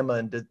Alabama,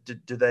 and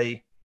do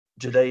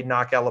they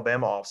knock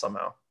Alabama off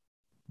somehow?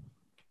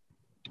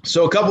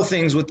 So a couple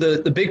things with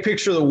the big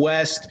picture of the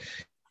West.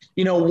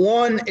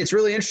 One, it's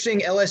really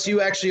interesting.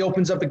 LSU actually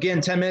opens up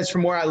again 10 minutes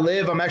from where I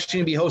live. I'm actually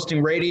going to be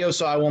hosting radio,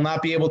 so I will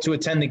not be able to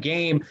attend the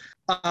game.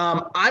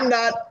 I'm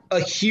not a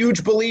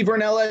huge believer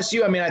in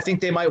LSU. I think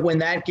they might win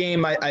that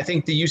game. I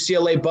think the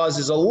UCLA buzz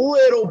is a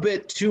little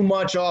bit too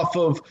much off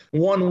of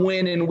one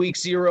win in week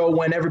 0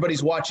 when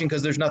everybody's watching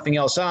because there's nothing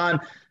else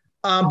on.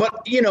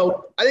 But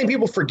I think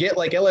people forget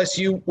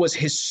LSU was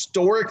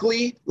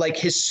historically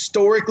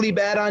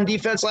bad on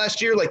defense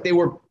last year. They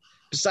were,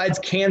 besides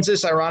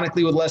Kansas,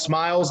 ironically, with Les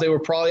Miles, they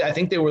were I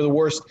think they were the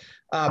worst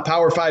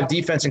Power 5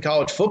 defense in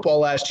college football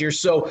last year.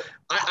 So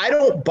I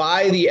don't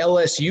buy the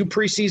LSU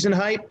preseason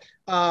hype.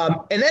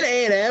 And then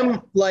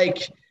A&M,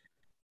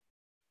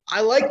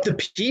 I like the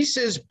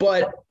pieces,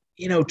 but,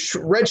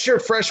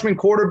 redshirt freshman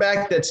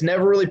quarterback that's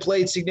never really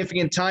played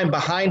significant time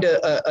behind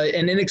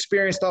an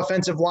inexperienced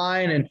offensive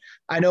line. And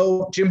I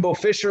know Jimbo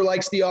Fisher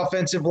likes the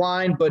offensive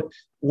line, but,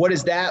 What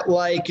is that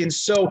like? And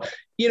so,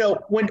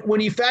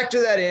 when you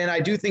factor that in, I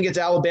do think it's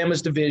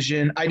Alabama's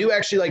division. I do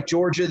actually like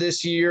Georgia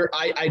this year.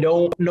 I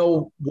don't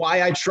know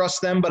why I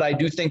trust them, but I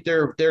do think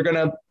they're going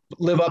to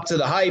live up to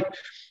the hype.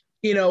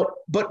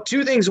 But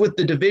two things with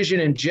the division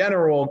in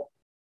general.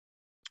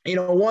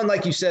 One,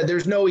 like you said,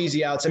 there's no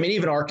easy outs. I mean,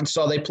 even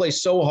Arkansas, they play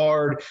so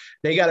hard.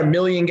 They got 1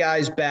 million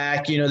guys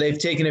back. They've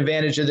taken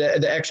advantage of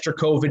the extra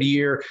COVID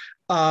year.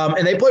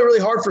 And they play really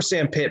hard for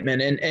Sam Pittman.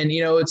 And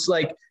it's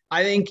like,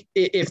 I think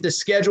if the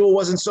schedule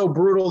wasn't so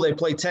brutal, they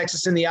play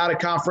Texas in the out of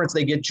conference,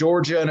 they get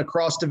Georgia in a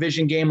cross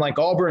division game like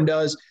Auburn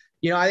does.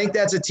 I think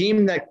that's a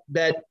team that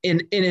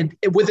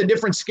with a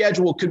different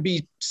schedule could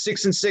be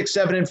 6-6,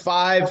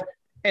 7-5,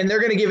 and they're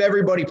going to give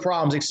everybody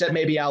problems except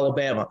maybe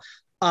Alabama.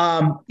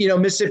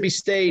 Mississippi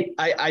State,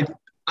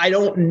 I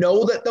don't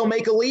know that they'll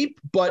make a leap,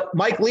 but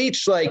Mike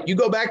Leach, like, you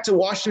go back to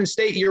Washington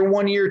State year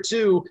 1, year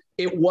 2,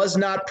 it was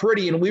not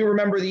pretty. And we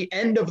remember the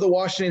end of the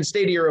Washington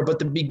State era, but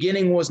the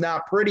beginning was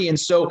not pretty. And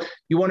so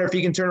you wonder if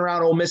he can turn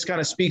around. Ole Miss kind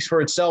of speaks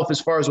for itself as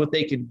far as what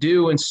they can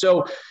do. And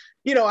so,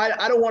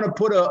 I don't want to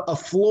put a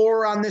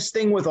floor on this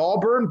thing with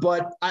Auburn,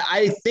 but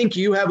I think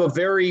you have a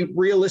very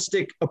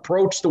realistic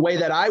approach the way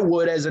that I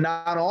would as a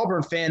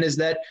non-Auburn fan, is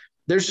that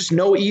there's just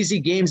no easy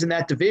games in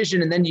that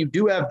division. And then you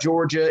do have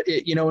Georgia,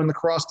 in the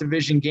cross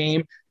division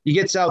game. You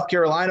get South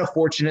Carolina,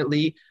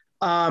 fortunately.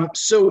 I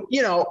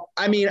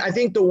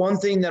think the one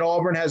thing that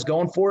Auburn has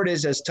going for it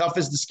is, as tough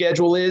as the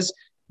schedule is,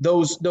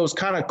 those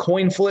kind of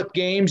coin flip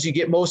games, you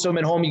get most of them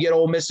at home. You get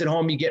Ole Miss at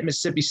home. You get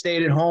Mississippi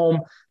State at home.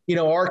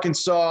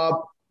 Arkansas,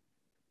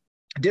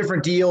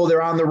 different deal.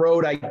 They're on the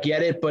road. I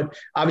get it. But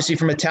obviously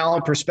from a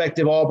talent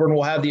perspective, Auburn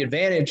will have the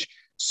advantage.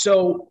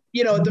 So,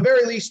 at the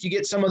very least, you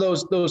get some of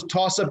those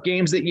toss-up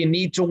games that you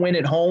need to win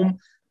at home.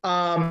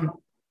 I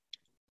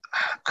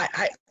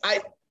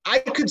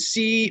could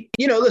see,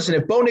 listen,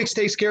 if Bo Nix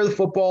takes care of the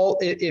football,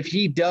 if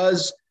he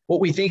does what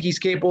we think he's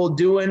capable of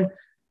doing,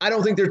 I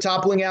don't think they're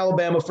toppling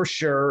Alabama for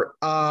sure.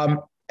 And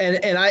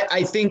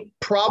I think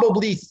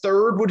probably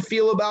third would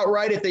feel about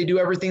right if they do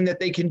everything that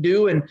they can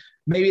do. And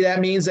maybe that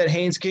means that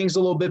Haynes King's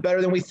a little bit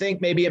better than we think.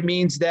 Maybe it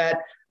means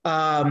that,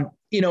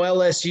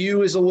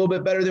 LSU is a little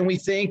bit better than we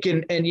think.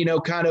 And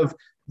kind of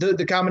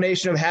the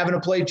combination of having to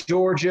play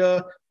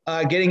Georgia,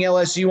 getting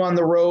LSU on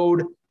the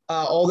road,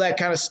 all that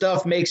kind of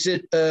stuff makes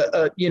it,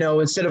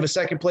 instead of a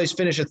second place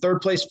finish, a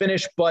third place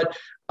finish. But,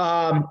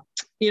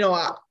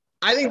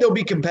 I think they'll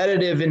be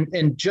competitive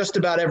in just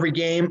about every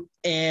game.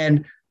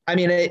 And I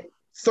mean, a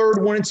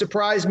third wouldn't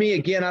surprise me.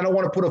 Again, I don't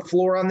want to put a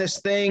floor on this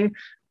thing.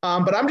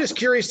 But I'm just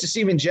curious to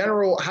see in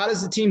general, how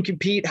does the team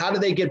compete? How do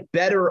they get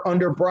better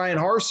under Brian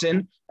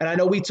Harsin? And I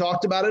know we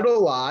talked about it a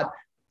lot,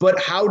 but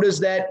how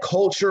does that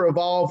culture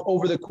evolve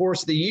over the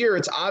course of the year?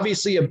 It's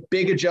obviously a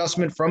big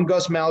adjustment from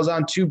Gus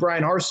Malzahn to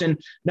Brian Harsin,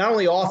 not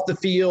only off the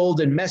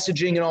field and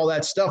messaging and all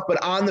that stuff,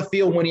 but on the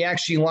field when you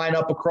actually line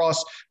up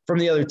across from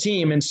the other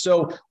team. And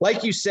so,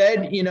 like you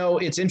said,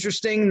 it's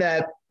interesting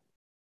that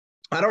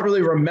I don't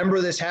really remember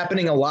this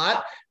happening a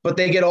lot, but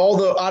they get all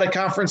the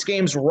out-of-conference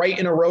games right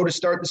in a row to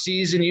start the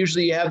season.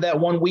 Usually you have that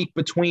 1 week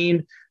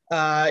between,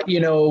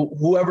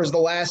 whoever's the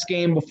last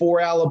game before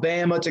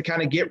Alabama to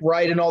kind of get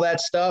right and all that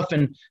stuff,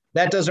 and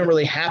that doesn't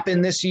really happen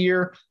this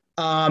year.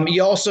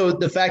 You also,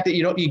 the fact that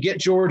you get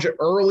Georgia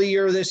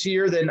earlier this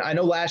year than I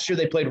know last year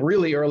they played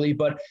really early,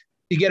 but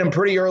you get them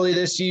pretty early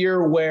this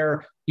year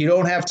where you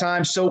don't have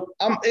time. So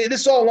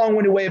this is all a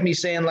long-winded way of me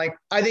saying, like,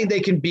 I think they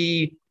can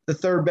be the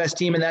third best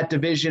team in that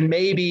division,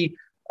 maybe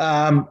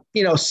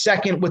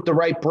second with the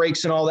right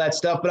breaks and all that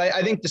stuff. But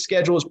I think the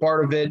schedule is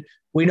part of it.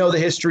 We know the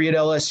history at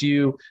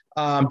LSU.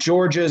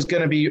 Georgia is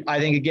going to be, I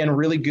think, again,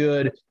 really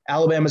good.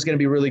 Alabama is going to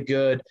be really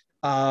good.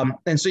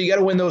 And so you got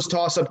to win those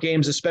toss-up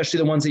games, especially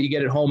the ones that you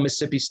get at home,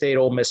 Mississippi State,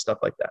 Ole Miss, stuff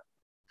like that.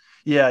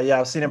 Yeah.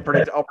 I've seen him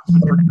predict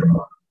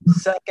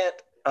second,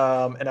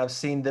 and I've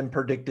seen them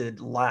predicted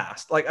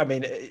last. Like, I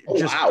mean,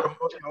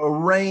 a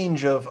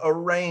range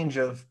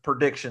of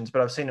predictions,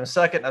 but I've seen him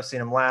second, I've seen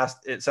him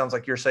last. It sounds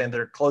like you're saying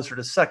they're closer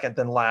to second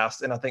than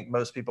last, and I think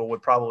most people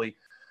would probably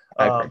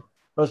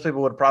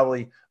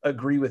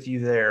agree with you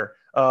there.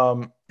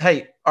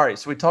 Hey, all right,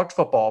 so we talked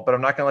football, but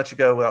I'm not going to let you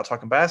go without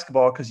talking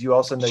basketball, because you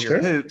also know your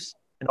hoops,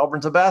 and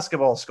Auburn's a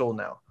basketball school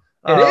now.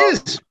 It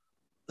is.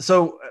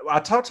 So I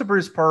talked to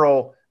Bruce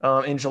Pearl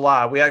in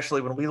July.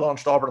 When we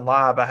launched Auburn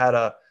Live, I had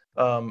a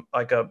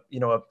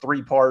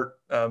 3-part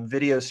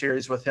video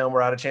series with him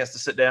where I had a chance to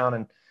sit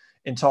down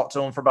and talk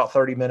to him for about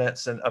 30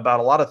 minutes and about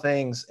a lot of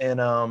things.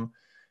 And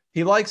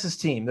he likes his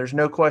team. There's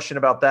no question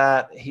about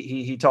that.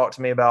 He talked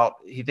to me about,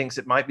 he thinks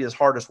it might be his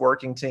hardest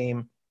working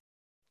team.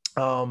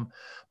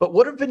 But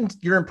what have been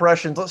your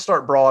impressions? Let's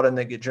start broad and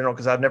then get general,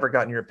 because I've never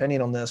gotten your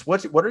opinion on this.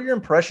 What are your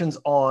impressions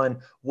on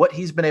what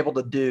he's been able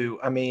to do?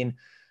 I mean,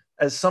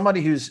 as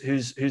somebody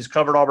who's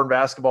covered Auburn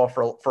basketball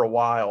for a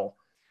while,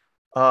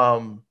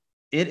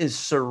 it is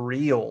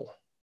surreal.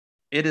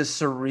 It is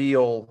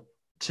surreal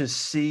to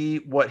see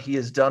what he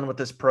has done with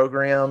this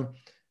program.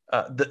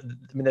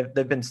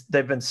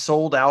 They've been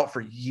sold out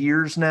for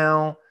years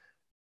now.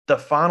 The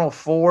Final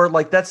Four,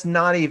 like, that's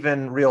not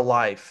even real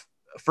life.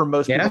 for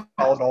most people who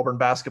followed Auburn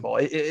basketball.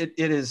 It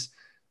is,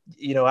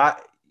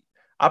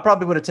 I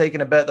probably would have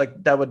taken a bet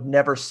like that would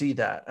never see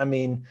that. I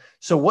mean,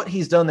 so what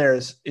he's done there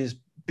is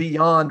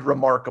beyond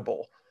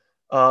remarkable.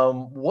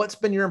 What's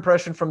been your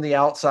impression from the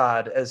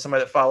outside as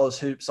somebody that follows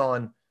hoops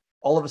on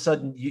all of a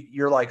sudden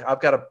you're like,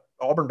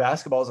 Auburn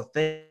basketball is a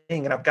thing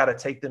and I've got to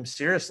take them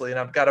seriously and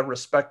I've got to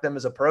respect them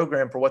as a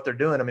program for what they're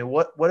doing. I mean,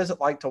 what is it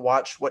like to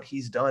watch what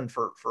he's done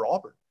for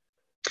Auburn?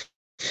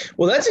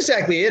 Well, that's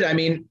exactly it. I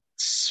mean,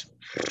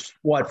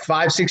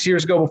 5-6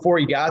 years ago before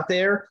he got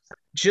there,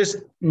 just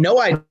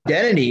no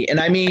identity. And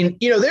I mean,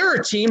 there are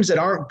teams that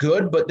aren't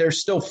good, but they're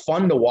still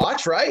fun to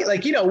watch, right?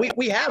 Like,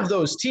 we have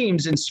those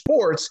teams in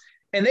sports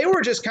and they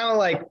were just kind of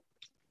like,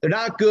 they're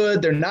not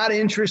good. They're not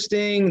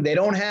interesting. They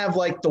don't have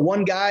like the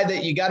one guy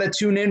that you got to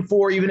tune in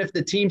for, even if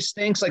the team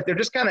stinks. Like they're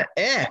just kind of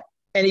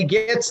And he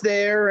gets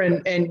there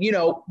and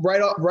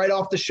right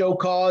off the show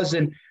cause.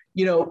 And,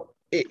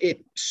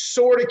 it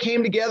sort of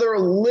came together a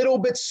little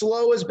bit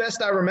slow as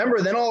best I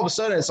remember. Then all of a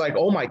sudden it's like,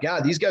 oh my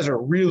God, these guys are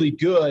really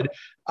good.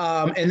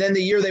 And then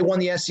the year they won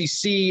the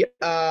SEC,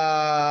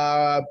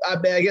 I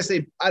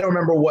don't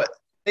remember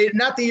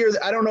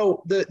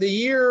the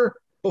year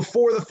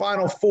before the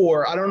Final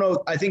Four. I don't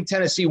know. I think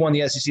Tennessee won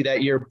the SEC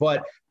that year,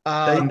 but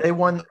they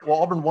won. Well,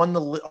 Auburn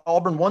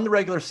won the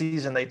regular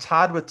season. They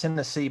tied with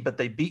Tennessee, but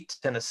they beat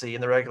Tennessee in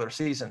the regular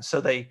season.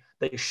 So they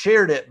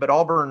shared it, but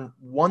Auburn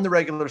won the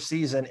regular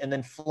season and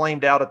then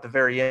flamed out at the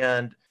very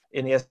end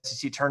in the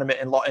SEC tournament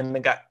and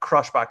then got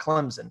crushed by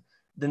Clemson.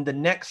 Then the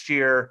next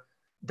year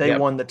they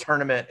won the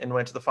tournament and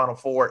went to the Final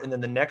Four. And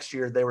then the next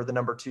year they were the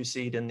number 2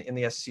 seed in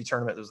the SEC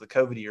tournament. It was the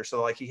COVID year.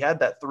 So like he had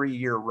that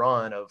 3-year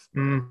run of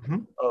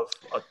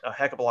a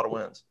heck of a lot of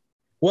wins.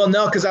 Well,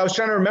 no, because I was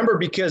trying to remember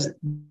because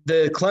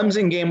the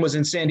Clemson game was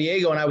in San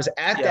Diego and I was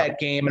at that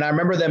game and I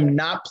remember them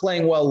not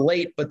playing well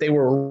late, but they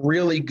were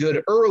really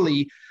good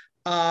early.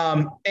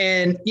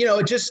 And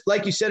just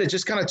like you said, it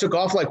just kind of took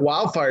off like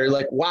wildfire.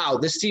 Like, wow,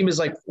 this team is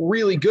like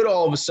really good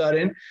all of a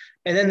sudden.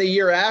 And then the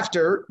year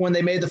after, when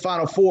they made the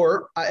Final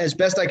Four, as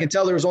best I can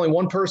tell, there was only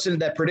one person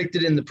that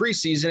predicted in the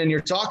preseason, and you're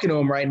talking to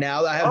him right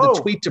now. I have the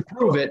tweet to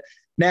prove it.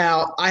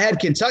 Now, I had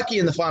Kentucky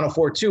in the Final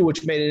Four too,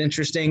 which made it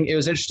interesting. It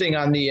was interesting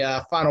on the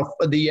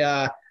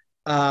the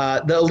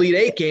Elite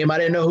Eight game. I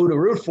didn't know who to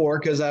root for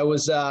because I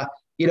was,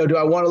 do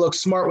I want to look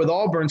smart with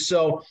Auburn?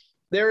 So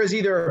there is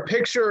either a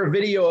picture or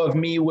video of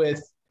me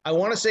with, I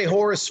want to say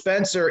Horace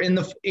Spencer in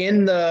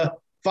the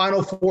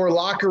Final Four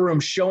locker room,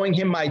 showing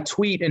him my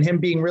tweet and him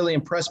being really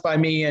impressed by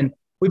me. And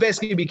we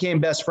basically became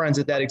best friends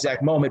at that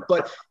exact moment.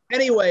 But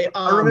anyway,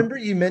 I remember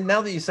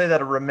now that you say that,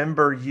 I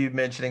remember you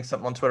mentioning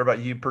something on Twitter about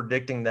you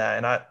predicting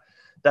that. And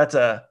that's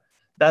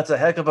a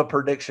heck of a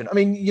prediction. I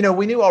mean,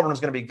 we knew Auburn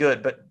was going to be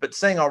good, but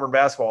saying Auburn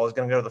basketball is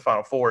going to go to the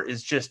Final Four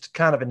is just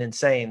kind of an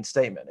insane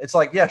statement. It's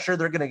like, yeah, sure,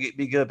 they're going to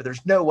be good, but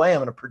there's no way I'm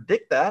going to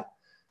predict that.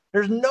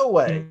 There's no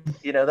way,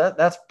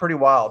 that's pretty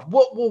wild.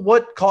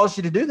 What caused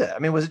you to do that? I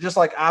mean, was it just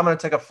like, I'm going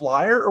to take a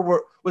flyer,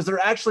 or was there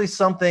actually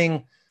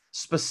something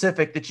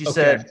specific that you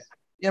said?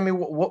 I mean,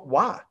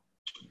 why?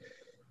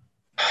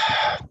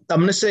 I'm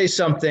going to say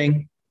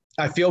something.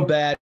 I feel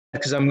bad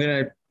because I'm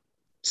going to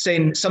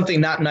say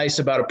something not nice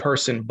about a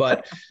person,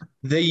 but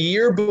the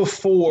year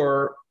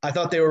before I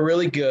thought they were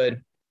really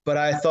good, but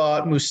I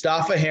thought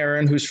Mustafa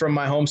Heron, who's from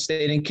my home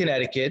state in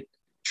Connecticut,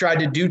 tried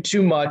to do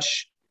too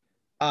much.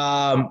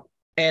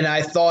 And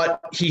I thought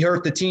he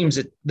hurt the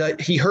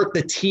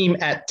team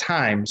at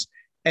times.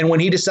 And when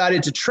he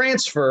decided to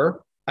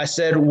transfer, I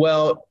said,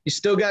 well, you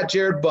still got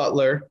Jared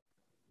Butler,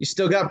 you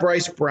still got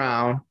Bryce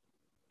Brown,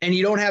 and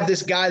you don't have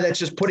this guy that's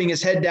just putting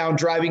his head down,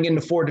 driving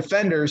into 4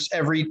 defenders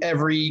every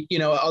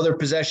other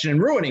possession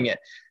and ruining it.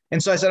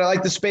 And so I said, I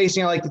like the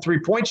spacing, I like the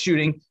 3-point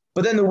shooting.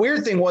 But then the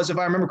weird thing was, if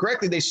I remember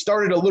correctly, they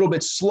started a little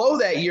bit slow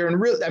that year.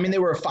 And really, I mean, they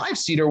were a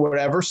 5-seed or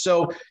whatever.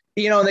 So,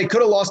 they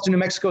could have lost to New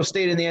Mexico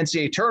State in the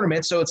NCAA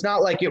tournament. So it's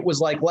not like it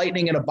was like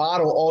lightning in a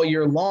bottle all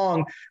year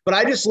long. But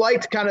I just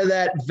liked kind of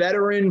that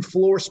veteran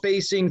floor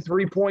spacing,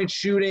 3-point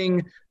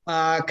shooting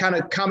kind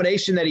of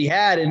combination that he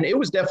had. And it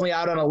was definitely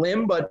out on a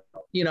limb, but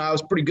I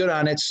was pretty good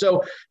on it.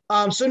 So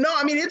no,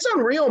 I mean, it's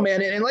unreal,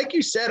 man. And like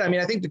you said, I mean,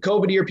 I think the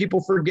COVID year,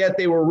 people forget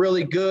they were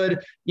really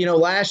good.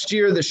 Last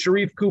year, the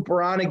Sharif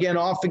Cooper on again,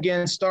 off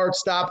again, start,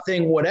 stop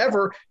thing,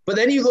 whatever. But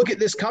then you look at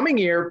this coming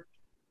year,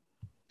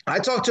 I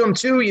talked to him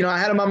too. I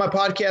had him on my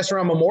podcast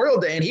around Memorial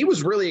Day, and he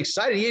was really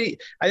excited.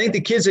 I think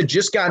the kids had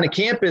just gotten to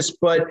campus,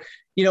 but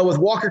with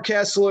Walker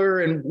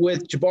Kessler and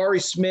with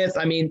Jabari Smith,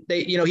 I mean,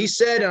 he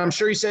said, and I'm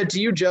sure he said to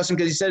you, Justin,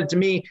 because he said it to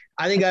me,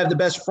 I think I have the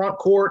best front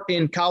court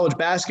in college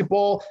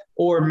basketball,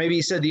 or maybe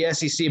he said the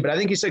SEC, but I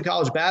think he said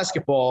college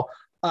basketball.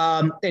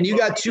 And you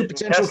got 2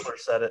 potential. Kessler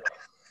said it.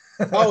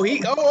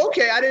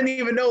 Okay. I didn't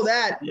even know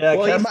that. Yeah,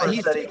 well, Kessler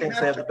said he thinks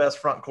they have the best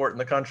front court in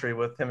the country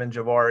with him and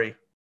Jabari.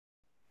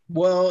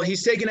 Well,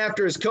 he's taken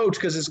after his coach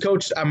because his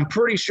coach, I'm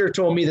pretty sure,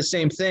 told me the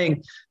same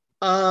thing.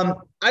 I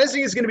just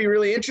think it's going to be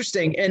really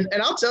interesting. And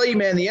I'll tell you,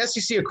 man, the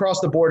SEC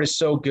across the board is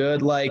so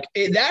good. Like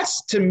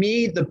that's, to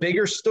me, the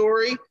bigger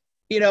story,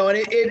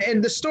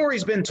 and the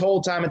story's been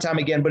told time and time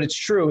again, but it's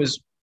true,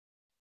 is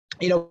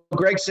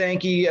Greg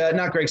Sankey,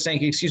 not Greg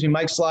Sankey, excuse me,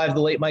 Mike Slive,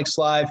 the late Mike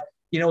Slive,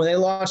 when they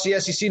launched the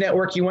SEC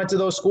network, he went to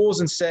those schools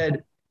and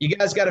said, you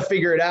guys got to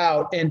figure it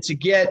out. And to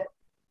get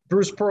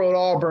Bruce Pearl at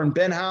Auburn,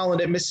 Ben Howland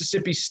at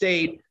Mississippi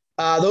State,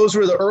 those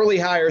were the early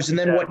hires. And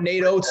then what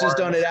Nate Oates has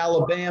done at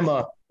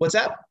Alabama. What's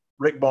that?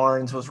 Rick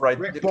Barnes was right.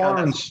 Rick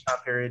Barnes. Time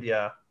period,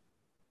 yeah.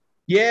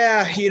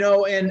 Yeah,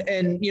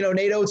 and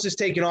Nate Oates has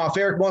taken off.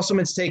 Eric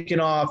Musselman's taken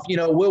off.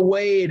 Will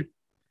Wade,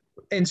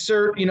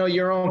 insert,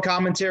 your own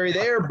commentary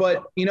there.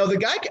 But,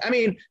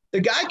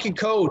 the guy can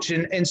coach.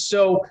 And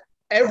so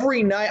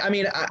every night,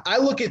 I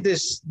look at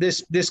this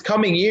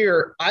coming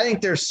year, I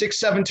think there's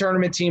 6-7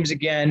 tournament teams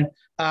again,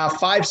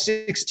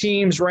 5-6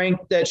 teams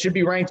ranked that should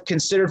be ranked,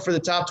 considered for the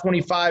top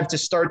 25 to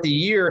start the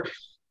year.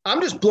 I'm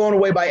just blown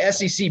away by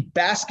SEC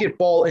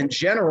basketball in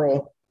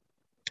general.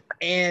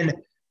 And,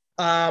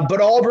 but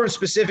Auburn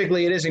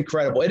specifically, it is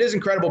incredible. It is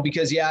incredible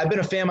because, I've been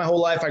a fan my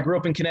whole life. I grew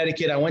up in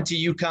Connecticut. I went to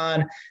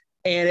UConn,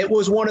 and it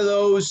was one of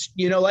those,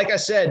 like I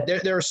said,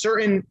 there are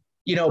certain,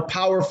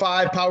 Power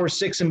 5, Power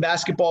 6 in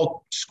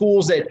basketball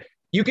schools that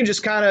you can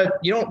just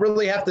you don't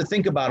really have to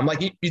think about them.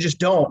 Like you just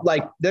don't.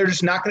 Like they're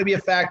just not going to be a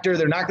factor.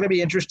 They're not going to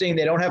be interesting.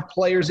 They don't have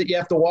players that you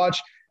have to watch.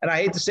 And I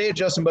hate to say it,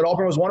 Justin, but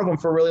Auburn was one of them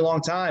for a really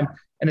long time.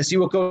 And to see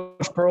what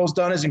Coach Pearl's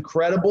done is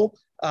incredible.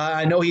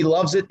 I know he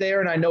loves it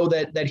there, and I know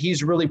that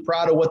he's really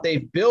proud of what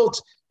they've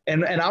built.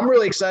 And I'm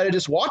really excited to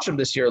just watch them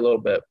this year a little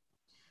bit.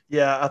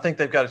 Yeah, I think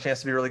they've got a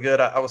chance to be really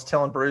good. I was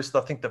telling Bruce,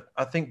 I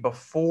think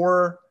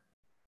before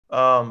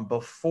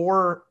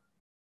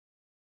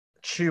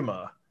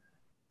Chuma,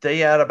 they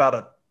had about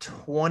a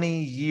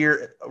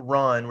 20-year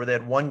run where they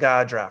had one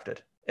guy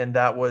drafted, and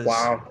that was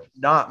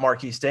not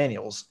Marquise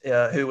Daniels,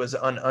 who was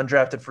an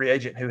undrafted free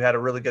agent who had a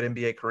really good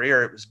NBA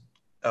career. It was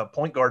a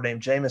point guard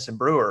named Jamison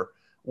Brewer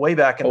way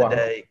back in the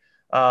day.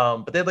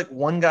 But they had like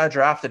one guy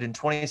drafted in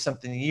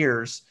 20-something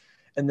years,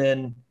 and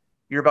then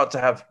you're about to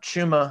have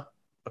Chuma,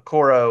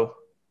 Okoro,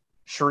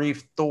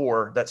 Sharif,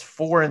 Thor. That's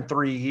 4 in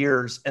 3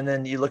 years. And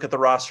then you look at the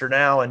roster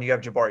now, and you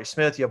have Jabari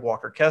Smith, you have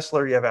Walker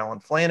Kessler, you have Alan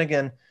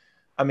Flanagan.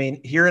 I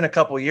mean, here in a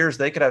couple of years,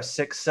 they could have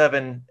 6,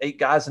 7, 8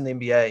 guys in the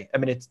NBA. I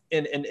mean, it's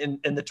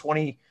in the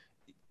 20,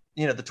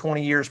 the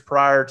 20 years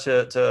prior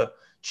to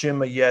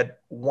Chuma, you had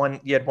one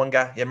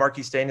guy. You had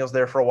Marquise Daniels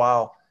there for a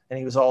while, and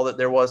he was all that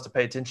there was to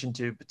pay attention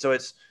to. But so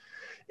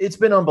it's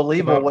been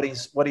unbelievable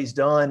what he's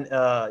done,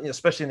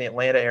 especially in the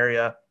Atlanta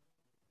area.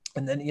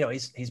 And then,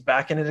 he's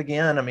back in it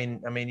again. I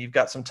mean, you've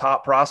got some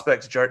top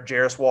prospects,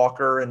 Jarris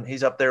Walker, and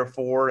he's up there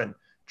 4, and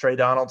Trey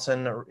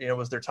Donaldson,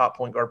 was their top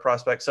point guard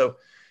prospect. So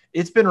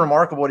it's been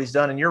remarkable what he's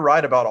done. And you're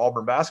right about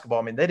Auburn basketball.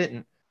 I mean,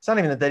 it's not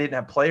even that they didn't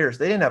have players.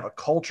 They didn't have a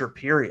culture,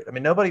 period. I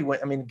mean, nobody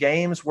went,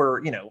 games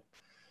were,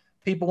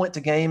 people went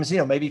to games,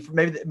 maybe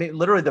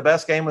literally the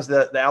best game was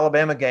the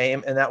Alabama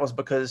game. And that was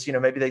because,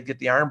 maybe they'd get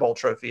the Iron Bowl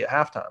trophy at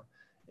halftime.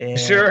 And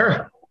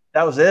sure.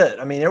 That was it.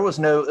 I mean, it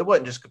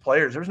wasn't just good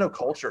players. There was no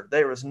culture.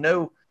 There was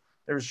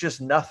just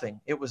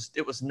nothing. It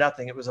was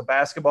nothing. It was a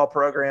basketball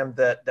program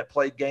that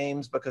played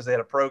games because they had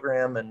a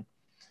program. And,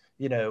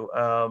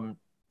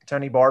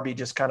 Tony Barbie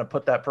just kind of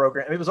put that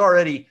program. It was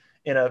already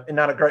in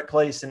not a great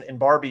place. And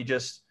Barbie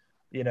just,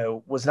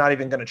 was not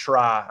even going to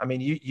try. I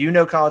mean,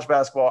 college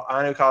basketball.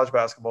 I know college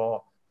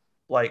basketball.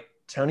 Like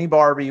Tony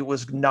Barbie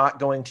was not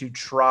going to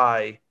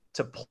try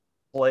to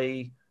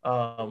play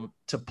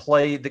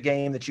the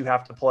game that you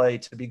have to play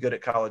to be good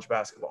at college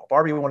basketball.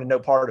 Barbie wanted no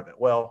part of it.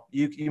 Well,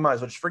 you might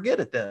as well just forget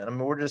it then. I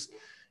mean, you're just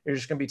going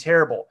to be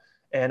terrible.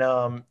 And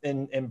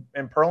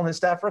Pearl and his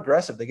staff are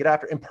aggressive. They get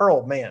after, and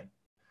Pearl, man,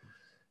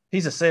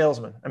 he's a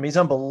salesman. I mean, he's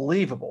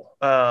unbelievable.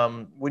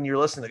 When you're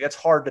listening, it's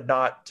hard to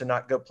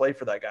not go play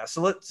for that guy.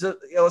 So let's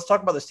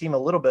talk about this team a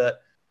little bit.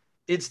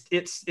 It's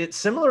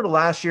similar to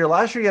last year.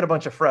 Last year you had a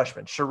bunch of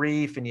freshmen,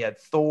 Sharif, and you had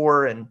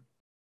Thor, and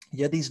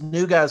you had these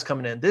new guys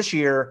coming in. This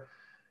year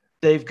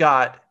they've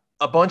got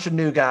a bunch of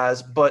new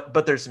guys,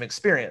 but there's some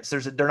experience.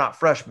 They're not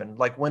freshmen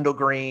like Wendell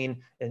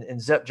Green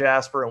and Zep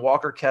Jasper and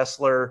Walker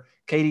Kessler,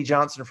 Katie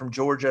Johnson from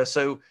Georgia.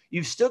 So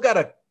you've still got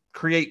to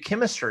create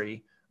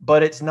chemistry,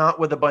 but it's not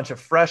with a bunch of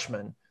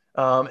freshmen.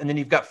 And then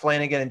you've got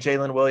Flanagan and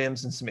Jalen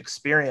Williams and some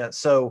experience.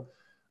 So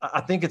I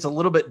think it's a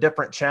little bit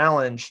different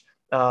challenge,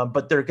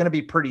 but they're going to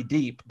be pretty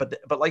deep.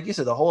 But like you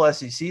said, the whole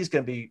SEC is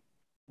going to be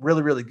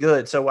really, really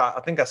good. So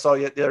I think I saw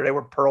you the other day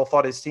where Pearl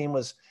thought his team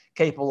was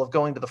capable of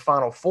going to the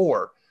Final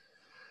Four.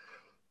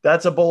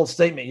 That's a bold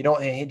statement.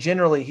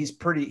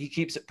 He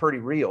keeps it pretty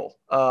real.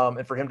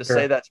 And for him to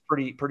say that's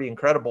pretty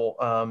incredible.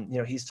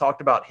 He's talked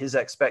about his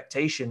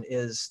expectation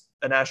is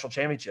a national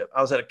championship.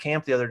 I was at a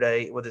camp the other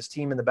day with his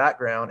team in the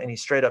background, and he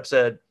straight up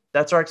said,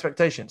 that's our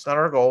expectation. It's not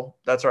our goal.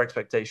 That's our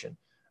expectation.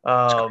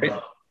 So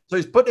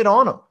he's putting it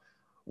on them.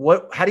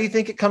 How do you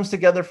think it comes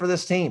together for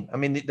this team? I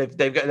mean,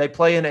 they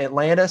play in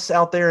Atlantis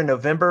out there in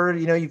November.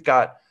 You've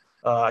got,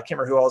 I can't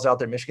remember who all is out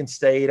there. Michigan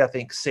State, I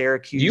think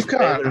Syracuse.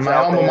 UConn, my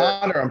alma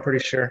mater, I'm pretty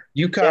sure.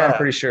 UConn, I'm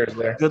pretty sure is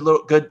there.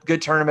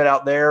 Good tournament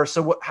out there.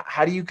 So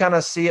how do you kind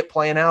of see it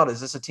playing out?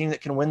 Is this a team that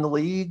can win the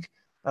league?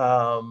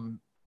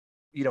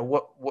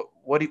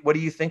 what do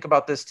you think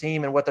about this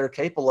team and what they're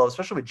capable of,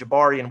 especially with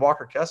Jabari and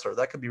Walker Kessler?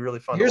 That could be really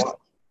fun to watch.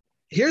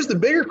 Here's the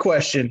bigger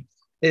question.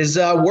 Is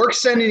work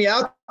sending you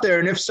out there?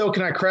 And if so,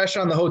 can I crash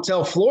on the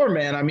hotel floor,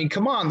 man? I mean,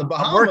 come on, the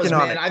Bahamas,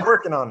 I'm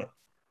working on it.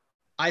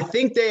 I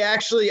think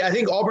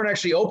Auburn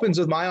actually opens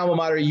with my alma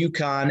mater,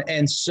 UConn.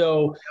 And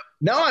so,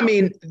 no, I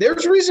mean,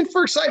 there's reason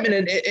for excitement.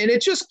 And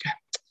it's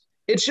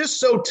just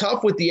so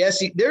tough with the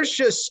SEC. There's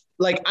just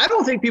I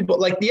don't think people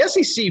like the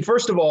SEC,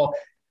 first of all,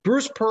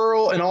 Bruce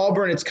Pearl and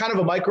Auburn, it's kind of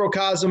a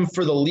microcosm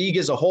for the league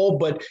as a whole.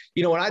 But,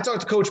 when I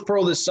talked to Coach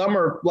Pearl this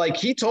summer,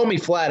 he told me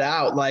flat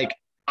out,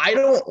 I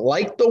don't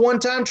like the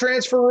one-time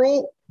transfer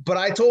rule, but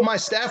I told my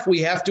staff we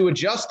have to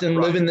adjust and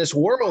live in this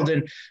world.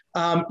 And,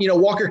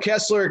 Walker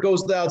Kessler, it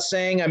goes without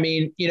saying,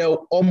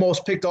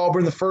 almost picked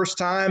Auburn the first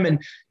time.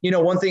 And,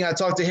 one thing I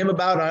talked to him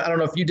about, I don't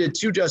know if you did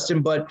too,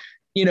 Justin, but,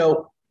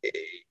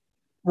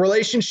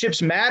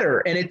 relationships matter.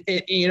 And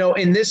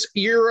in this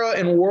era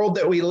and world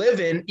that we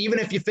live in, even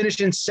if you finish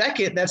in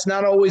second, that's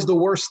not always the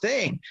worst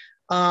thing.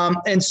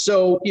 And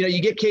so,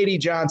 you get KD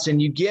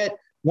Johnson, you get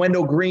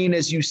Wendell Green,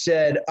 as you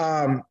said.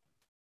 I'm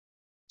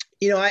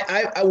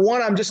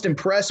just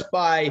impressed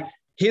by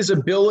his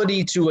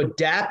ability to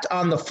adapt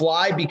on the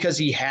fly because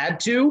he had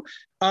to.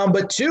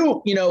 But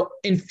two,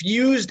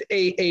 infused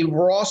a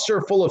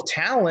roster full of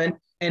talent.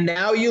 And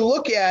now you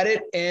look at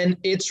it and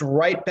it's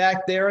right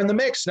back there in the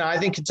mix. Now, I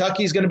think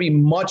Kentucky is going to be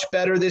much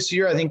better this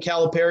year. I think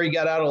Calipari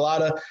got out a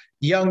lot of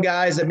young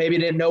guys that maybe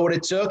didn't know what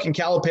it took, and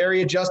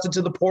Calipari adjusted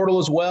to the portal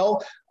as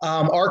well.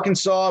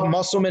 Arkansas,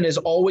 Musselman is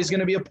always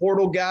going to be a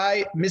portal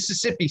guy.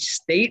 Mississippi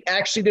State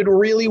actually did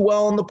really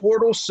well in the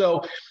portal.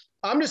 So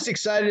I'm just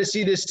excited to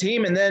see this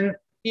team. And then,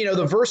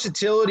 the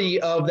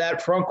versatility of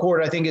that front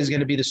court, I think, is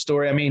going to be the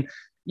story. I mean,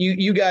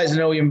 you guys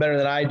know even better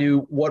than I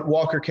do what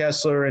Walker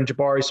Kessler and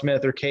Jabari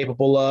Smith are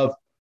capable of.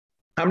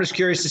 I'm just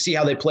curious to see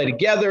how they play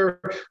together,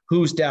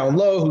 who's down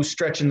low, who's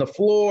stretching the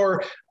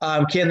floor,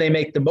 can they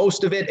make the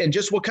most of it, and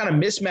just what kind of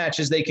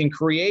mismatches they can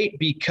create,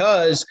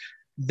 because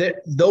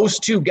those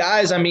two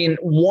guys,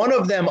 one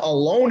of them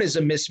alone is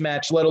a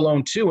mismatch, let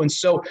alone two. And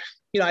so,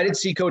 I did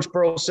see Coach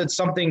Pearl said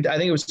something, I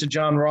think it was to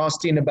John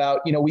Rothstein,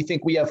 about, we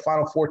think we have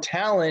Final Four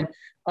talent.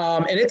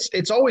 And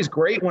it's always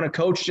great when a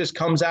coach just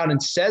comes out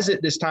and says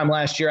it. This time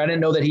last year, I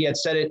didn't know that he had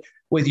said it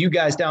with you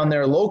guys down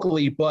there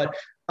locally, but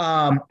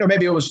or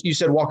maybe it was, you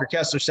said Walker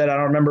Kessler said, I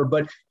don't remember,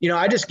 but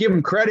I just give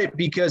him credit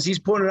because he's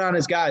putting it on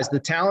his guys. The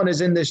talent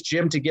is in this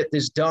gym to get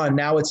this done.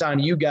 Now it's on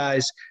you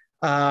guys.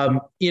 And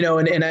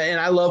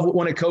I love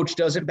when a coach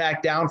doesn't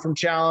back down from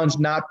challenge,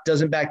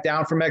 doesn't back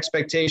down from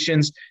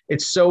expectations.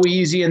 It's so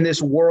easy in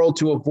this world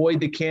to avoid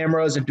the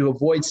cameras and to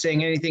avoid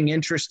saying anything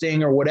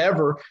interesting or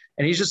whatever.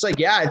 And he's just like,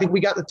 yeah, I think we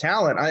got the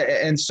talent.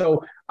 And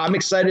so I'm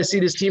excited to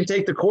see this team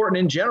take the court. And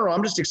in general,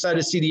 I'm just excited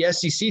to see the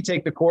SEC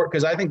take the court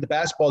because I think the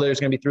basketball there is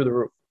going to be through the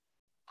roof.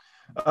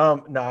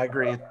 No, I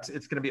agree. It's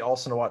going to be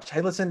awesome to watch.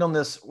 Hey, let's end on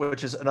this,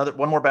 which is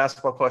one more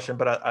basketball question,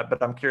 but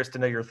I'm curious to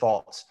know your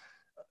thoughts.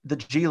 The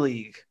G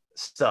League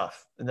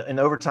stuff and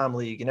overtime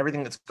league and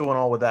everything that's going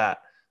on with that.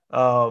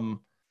 How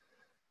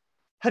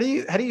do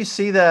you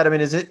see that?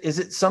 Is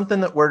it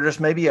something that we're just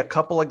maybe a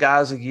couple of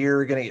guys a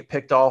year are going to get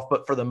picked off,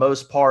 but for the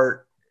most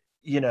part,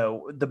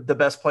 the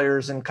best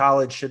players in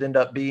college should end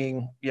up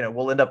being,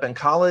 will end up in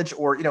college,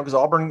 or, because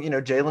Auburn,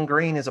 Jalen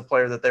Green is a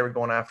player that they were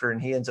going after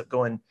and he ends up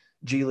going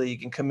G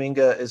League, and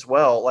Kuminga as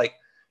well.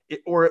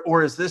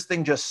 Or is this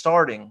thing just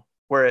starting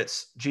where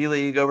it's G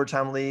League,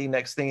 overtime league,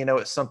 next thing you know,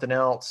 it's something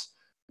else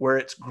where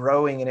it's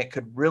growing and it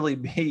could really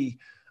be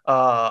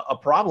a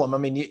problem.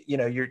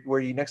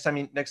 Next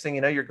thing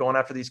you know, you're going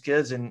after these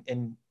kids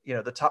and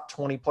the top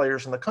 20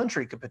 players in the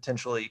country could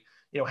potentially,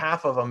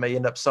 half of them may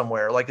end up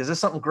somewhere. Is this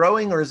something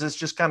growing, or is this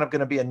just kind of going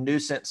to be a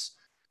nuisance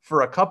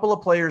for a couple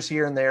of players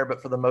here and there,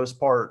 but for the most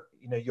part,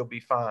 you'll be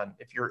fine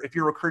if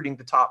you're recruiting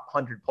the top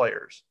 100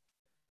 players?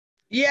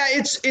 Yeah,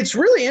 it's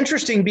really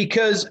interesting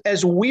because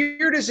as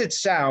weird as it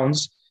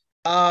sounds,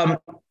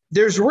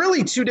 there's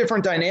really two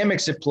different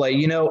dynamics at play.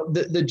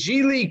 The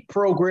G League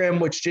program,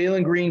 which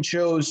Jalen Green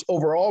chose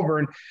over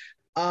Auburn,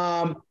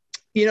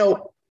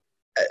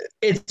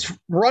 it's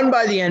run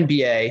by the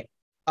NBA,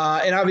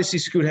 and obviously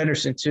Scoot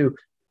Henderson too.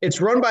 It's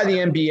run by the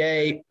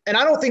NBA, and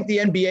I don't think the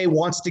NBA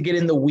wants to get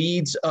in the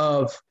weeds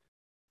of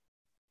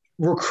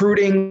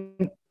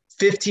recruiting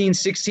 15,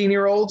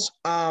 16-year-olds.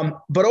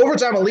 But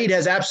Overtime Elite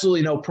has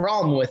absolutely no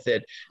problem with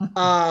it.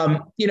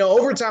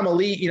 Overtime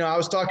Elite, I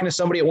was talking to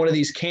somebody at one of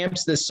these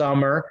camps this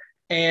summer,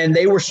 and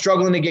they were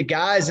struggling to get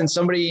guys. And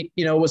somebody,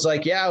 was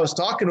like, yeah, I was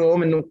talking to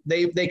them, and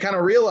they kind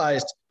of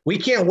realized we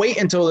can't wait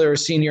until they're a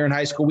senior in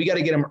high school. We got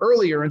to get them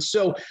earlier. And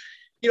so,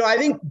 I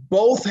think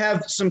both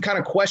have some kind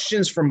of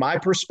questions from my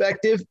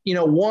perspective.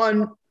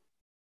 One,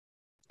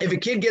 if a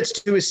kid gets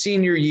to his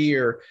senior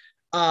year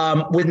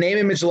with name,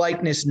 image,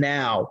 likeness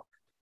now,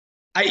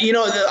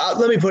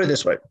 let me put it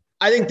this way.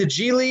 I think the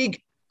G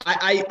League,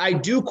 I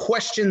do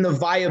question the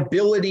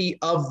viability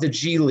of the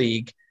G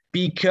League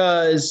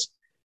because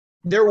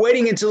they're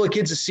waiting until a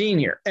kid's a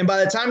senior. And by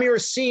the time you're a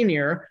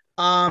senior,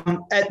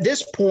 At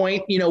this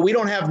point, we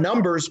don't have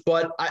numbers,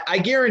 but I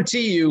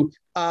guarantee you,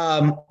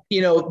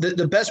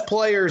 the best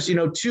players,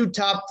 2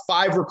 top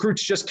 5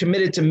 recruits just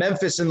committed to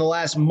Memphis in the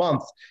last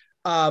month.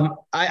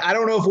 I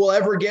don't know if we'll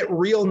ever get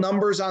real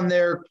numbers on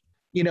their,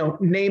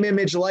 name,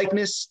 image,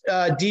 likeness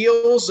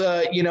deals.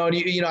 I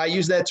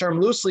use that term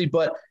loosely,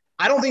 but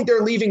I don't think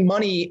they're leaving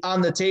money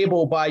on the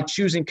table by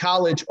choosing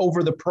college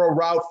over the pro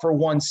route for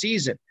one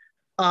season.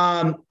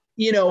 And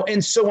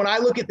so when I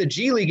look at the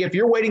G League, if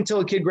you're waiting till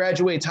a kid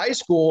graduates high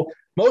school,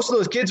 most of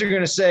those kids are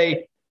going to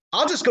say,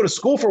 I'll just go to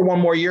school for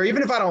one more year.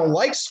 Even if I don't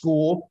like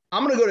school,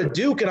 I'm going to go to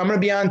Duke and I'm going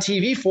to be on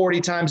TV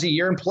 40 times a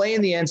year and play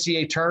in the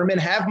NCAA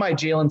tournament, have my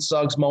Jalen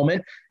Suggs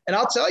moment. And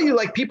I'll tell you,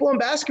 like, people in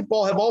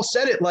basketball have all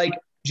said it, like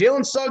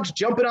Jalen Suggs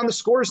jumping on the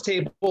scores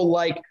table,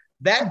 like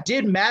that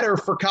did matter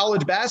for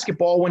college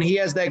basketball when he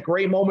has that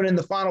great moment in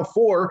the Final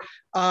Four.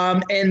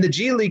 And the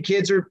G League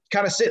kids are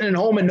kind of sitting at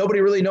home and nobody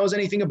really knows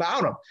anything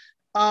about them.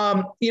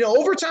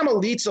 Overtime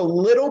Elite's a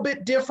little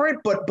bit different,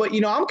 but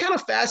I'm kind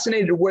of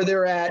fascinated where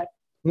they're at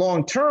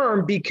long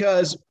term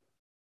because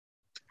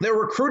they're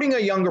recruiting a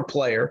younger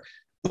player.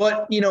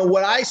 But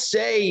what I've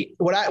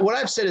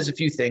said is a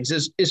few things.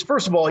 Is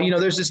first of all,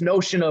 there's this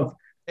notion of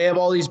they have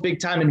all these big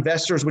time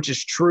investors, which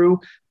is true.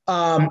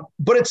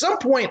 But at some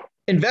point,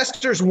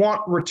 investors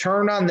want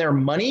return on their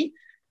money.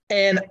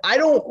 And I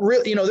don't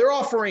really, they're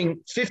offering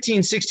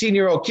 15,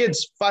 16-year-old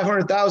kids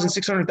 $500,000,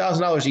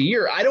 $600,000 a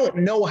year. I don't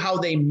know how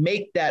they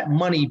make that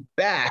money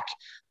back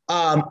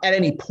at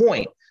any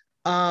point.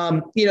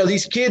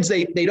 These kids,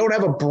 they don't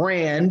have a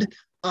brand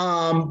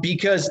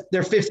because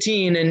they're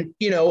 15. And,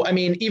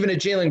 even a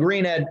Jalen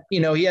Green had,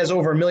 he has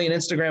over 1 million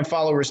Instagram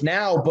followers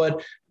now.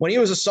 But when he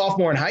was a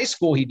sophomore in high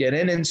school, he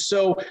didn't. And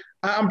so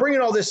I'm bringing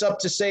all this up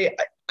to say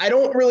I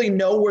don't really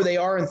know where they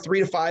are in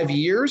 3 to 5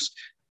 years.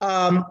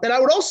 And I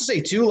would also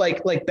say too,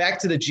 like back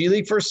to the G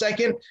League for a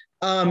second,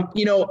 the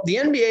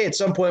NBA at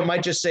some point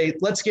might just say,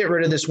 let's get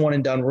rid of this one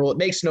and done rule. It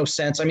makes no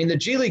sense. I mean, the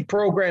G League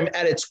program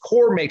at its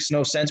core makes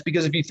no sense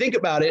because if you think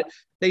about it,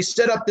 they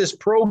set up this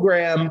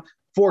program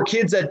for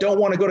kids that don't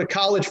want to go to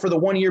college for the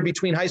 1 year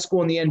between high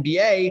school and the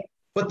NBA.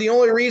 But the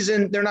only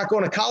reason they're not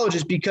going to college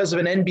is because of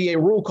an NBA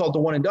rule called the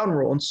one and done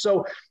rule. And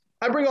so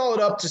I bring all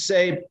it up to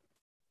say,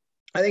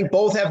 I think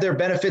both have their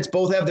benefits,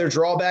 both have their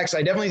drawbacks.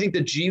 I definitely think the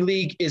G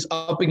League is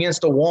up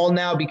against a wall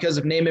now because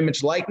of name,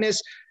 image,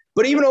 likeness.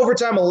 But even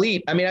Overtime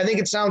Elite, I mean, I think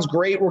it sounds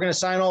great. We're going to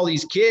sign all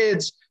these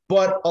kids,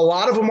 but a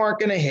lot of them aren't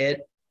going to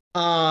hit.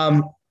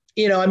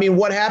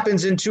 What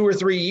happens in 2 or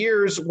 3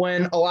 years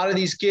when a lot of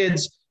these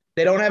kids,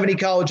 they don't have any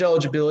college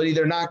eligibility,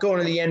 they're not going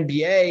to the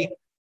NBA.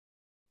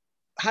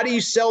 How do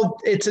you sell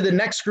it to the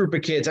next group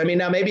of kids? I mean,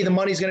 now maybe the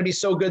money's going to be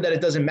so good that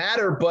it doesn't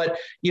matter, but,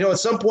 at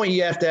some point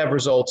you have to have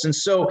results. And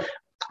so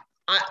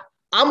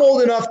I'm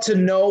old enough to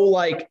know,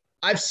 like,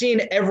 I've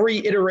seen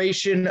every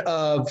iteration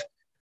of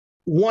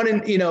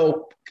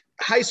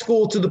high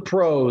school to the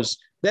pros.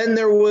 Then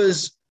there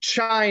was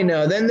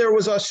China. Then there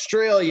was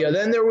Australia.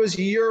 Then there was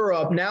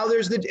Europe. Now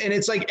and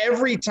it's like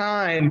every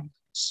time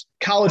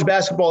college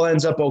basketball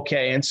ends up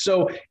okay. And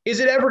so is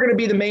it ever going to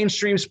be the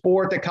mainstream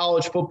sport that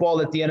college football,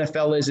 that the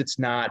NFL is? It's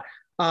not.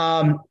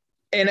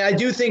 And I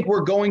do think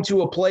we're going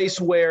to a place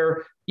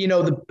where,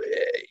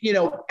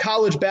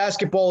 college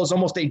basketball is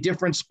almost a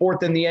different sport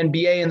than the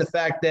NBA, and the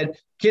fact that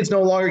kids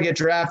no longer get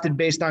drafted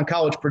based on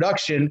college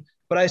production.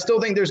 But I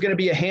still think there's going to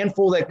be a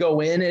handful that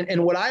go in.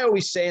 And what I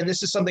always say, and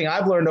this is something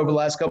I've learned over the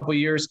last couple of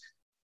years,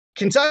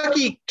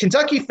 Kentucky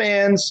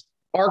fans,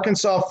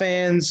 Arkansas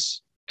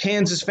fans,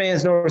 Kansas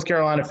fans, North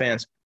Carolina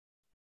fans,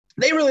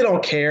 they really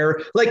don't care.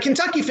 Like,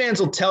 Kentucky fans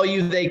will tell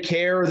you they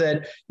care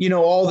that,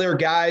 all their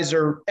guys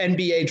are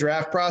NBA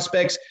draft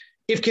prospects.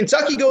 If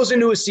Kentucky goes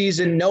into a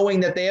season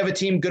knowing that they have a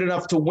team good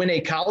enough to win a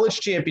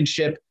college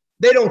championship,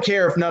 they don't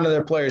care if none of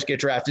their players get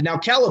drafted. Now,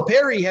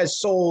 Calipari has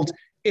sold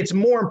it's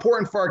more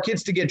important for our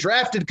kids to get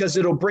drafted because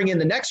it'll bring in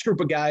the next group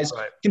of guys.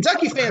 Right.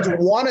 Kentucky fans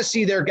want to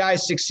see their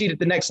guys succeed at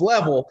the next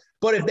level,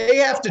 but if they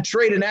have to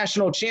trade a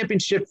national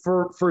championship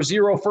for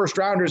 0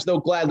 first-rounders, they'll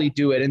gladly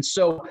do it. And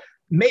so,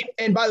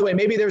 and by the way,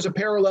 maybe there's a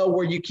parallel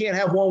where you can't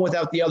have one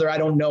without the other. I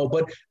don't know,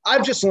 but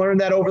I've just learned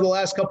that over the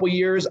last couple of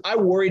years. I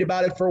worried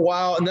about it for a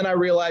while, and then I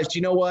realized,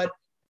 you know what?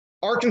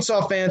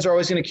 Arkansas fans are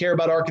always going to care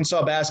about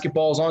Arkansas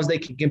basketball as long as they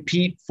can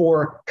compete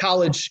for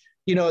college,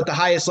 at the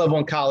highest level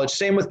in college.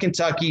 Same with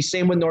Kentucky,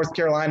 same with North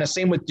Carolina,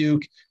 same with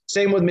Duke,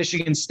 same with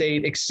Michigan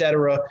State, et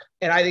cetera.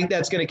 And I think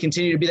that's going to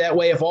continue to be that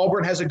way. If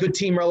Auburn has a good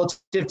team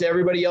relative to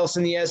everybody else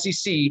in the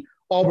SEC,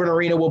 Auburn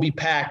Arena will be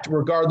packed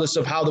regardless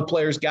of how the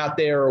players got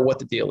there or what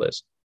the deal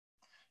is.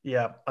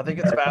 Yeah, I think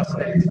it's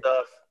fascinating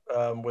stuff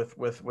with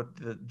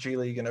the G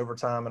League and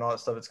overtime and all that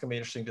stuff. It's going to be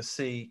interesting to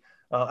see.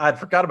 I'd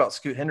forgot about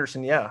Scoot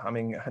Henderson. Yeah, I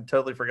mean, I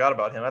totally forgot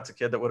about him. That's a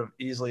kid that would have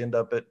easily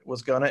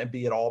was going to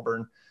be at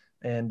Auburn.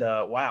 And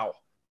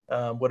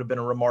would have been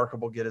a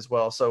remarkable get as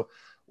well. So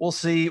we'll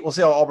see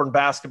how Auburn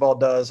basketball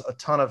does. A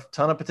ton of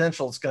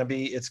potential. It's going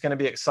to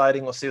be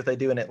exciting. We'll see what they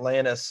do in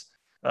Atlantis.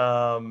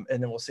 And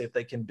then we'll see if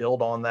they can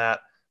build on that.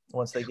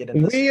 once they get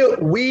into this.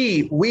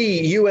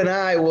 You and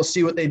I will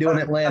see what they do in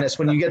Atlantis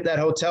when you get that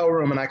hotel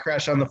room and I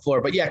crash on the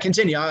floor. But yeah,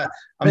 continue. I'm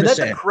just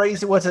saying.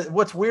 Crazy.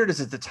 What's weird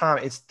is at the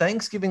time it's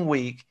Thanksgiving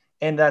week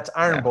and that's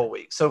Iron Bowl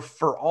week. So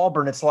for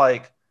Auburn, it's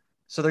like,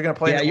 so they're going to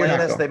play in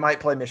Atlantis. They might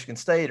play Michigan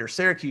State or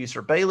Syracuse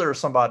or Baylor or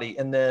somebody,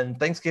 and then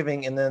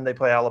Thanksgiving, and then they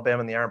play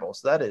Alabama in the Iron Bowl.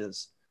 So that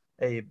is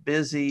a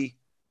busy.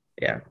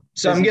 Yeah.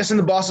 So I'm guessing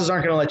the bosses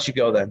aren't going to let you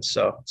go then.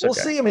 So we'll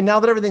see. I mean,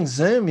 now that everything's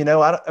Zoom,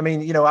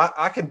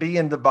 I can be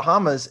in the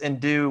Bahamas and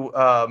do,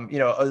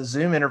 a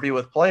Zoom interview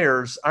with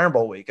players Iron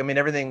Bowl week. I mean,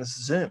 everything's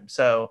Zoom.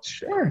 So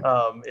sure.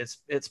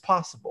 It's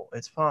possible.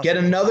 It's possible. Get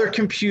another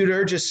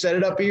computer, just set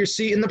it up in your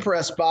seat in the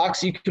press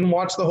box. You can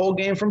watch the whole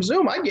game from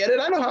Zoom. I get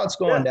it. I know how it's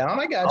going down.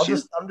 I got you.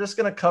 I'm just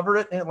going to cover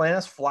it in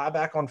Atlantis, fly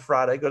back on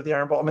Friday, go to the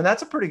Iron Bowl. I mean,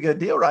 that's a pretty good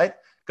deal, right?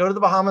 Go to the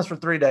Bahamas for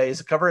 3 days,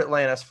 cover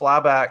Atlantis, fly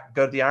back,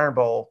 go to the Iron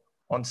Bowl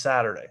on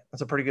Saturday.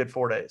 That's a pretty good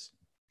 4 days.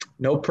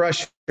 No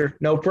pressure.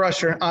 No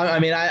pressure. I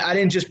mean, I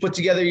didn't just put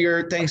together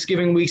your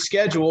Thanksgiving week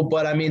schedule,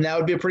 but I mean, that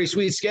would be a pretty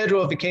sweet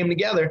schedule if it came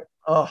together.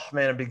 Oh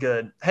man, it'd be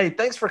good. Hey,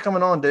 thanks for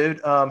coming on,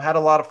 dude. Had a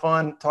lot of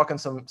fun talking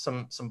some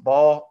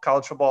ball,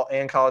 college football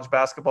and college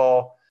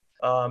basketball.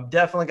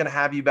 Definitely going to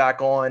have you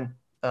back on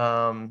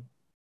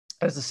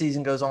as the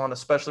season goes on,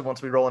 especially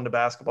once we roll into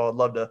basketball. I'd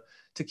love to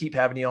keep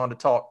having you on to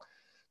talk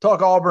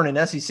Auburn and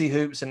SEC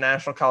hoops and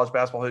national college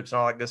basketball hoops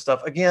and all that good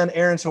stuff. Again,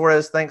 Aaron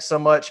Torres, thanks so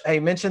much. Hey,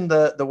 mention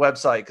the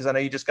website because I know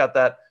you just got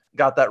that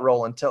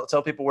rolling.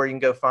 Tell people where you can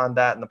go find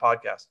that in the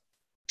podcast.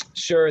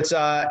 Sure. It's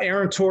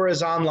Aaron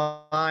Torres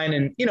Online.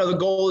 And, the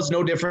goal is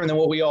no different than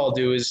what we all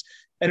do is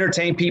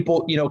entertain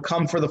people,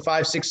 come for the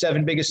 5, 6,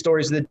 7 biggest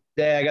stories of the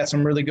day. I got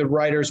some really good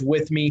writers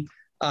with me.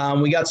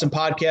 We got some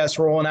podcasts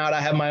rolling out. I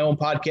have my own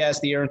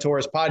podcast, the Aaron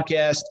Torres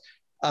Podcast,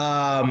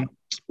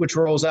 which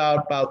rolls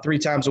out about 3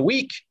 times a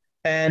week.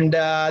 And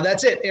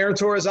that's it. Aaron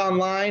Torres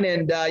Online.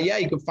 And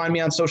you can find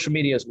me on social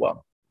media as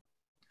well.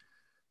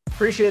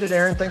 Appreciate it,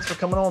 Aaron. Thanks for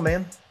coming on,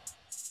 man.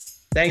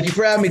 Thank you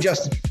for having me,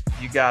 Justin.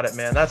 You got it,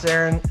 man. That's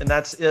Aaron. And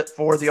that's it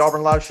for the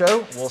Auburn Live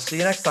Show. We'll see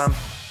you next time.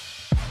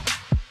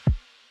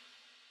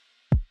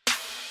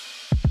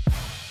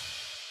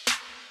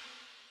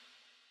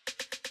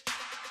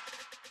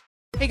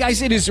 Hey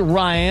guys, it is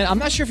Ryan. I'm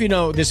not sure if you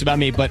know this about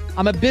me, but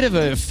I'm a bit of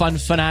a fun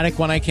fanatic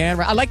when I can.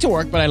 I like to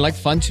work, but I like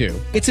fun too.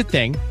 It's a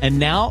thing. And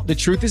now the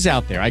truth is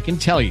out there. I can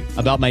tell you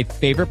about my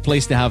favorite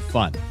place to have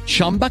fun.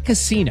 Chumba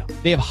Casino.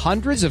 They have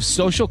hundreds of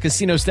social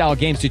casino style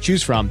games to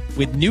choose from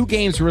with new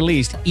games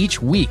released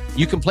each week.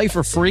 You can play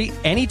for free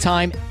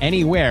anytime,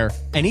 anywhere.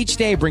 And each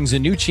day brings a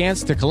new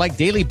chance to collect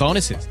daily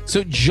bonuses.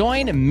 So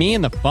join me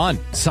in the fun.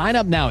 Sign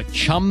up now at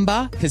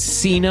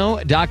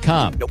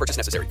ChumbaCasino.com. No purchase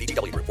necessary.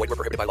 VGW Group. Void where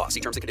prohibited by law.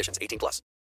 See terms and conditions. 18+.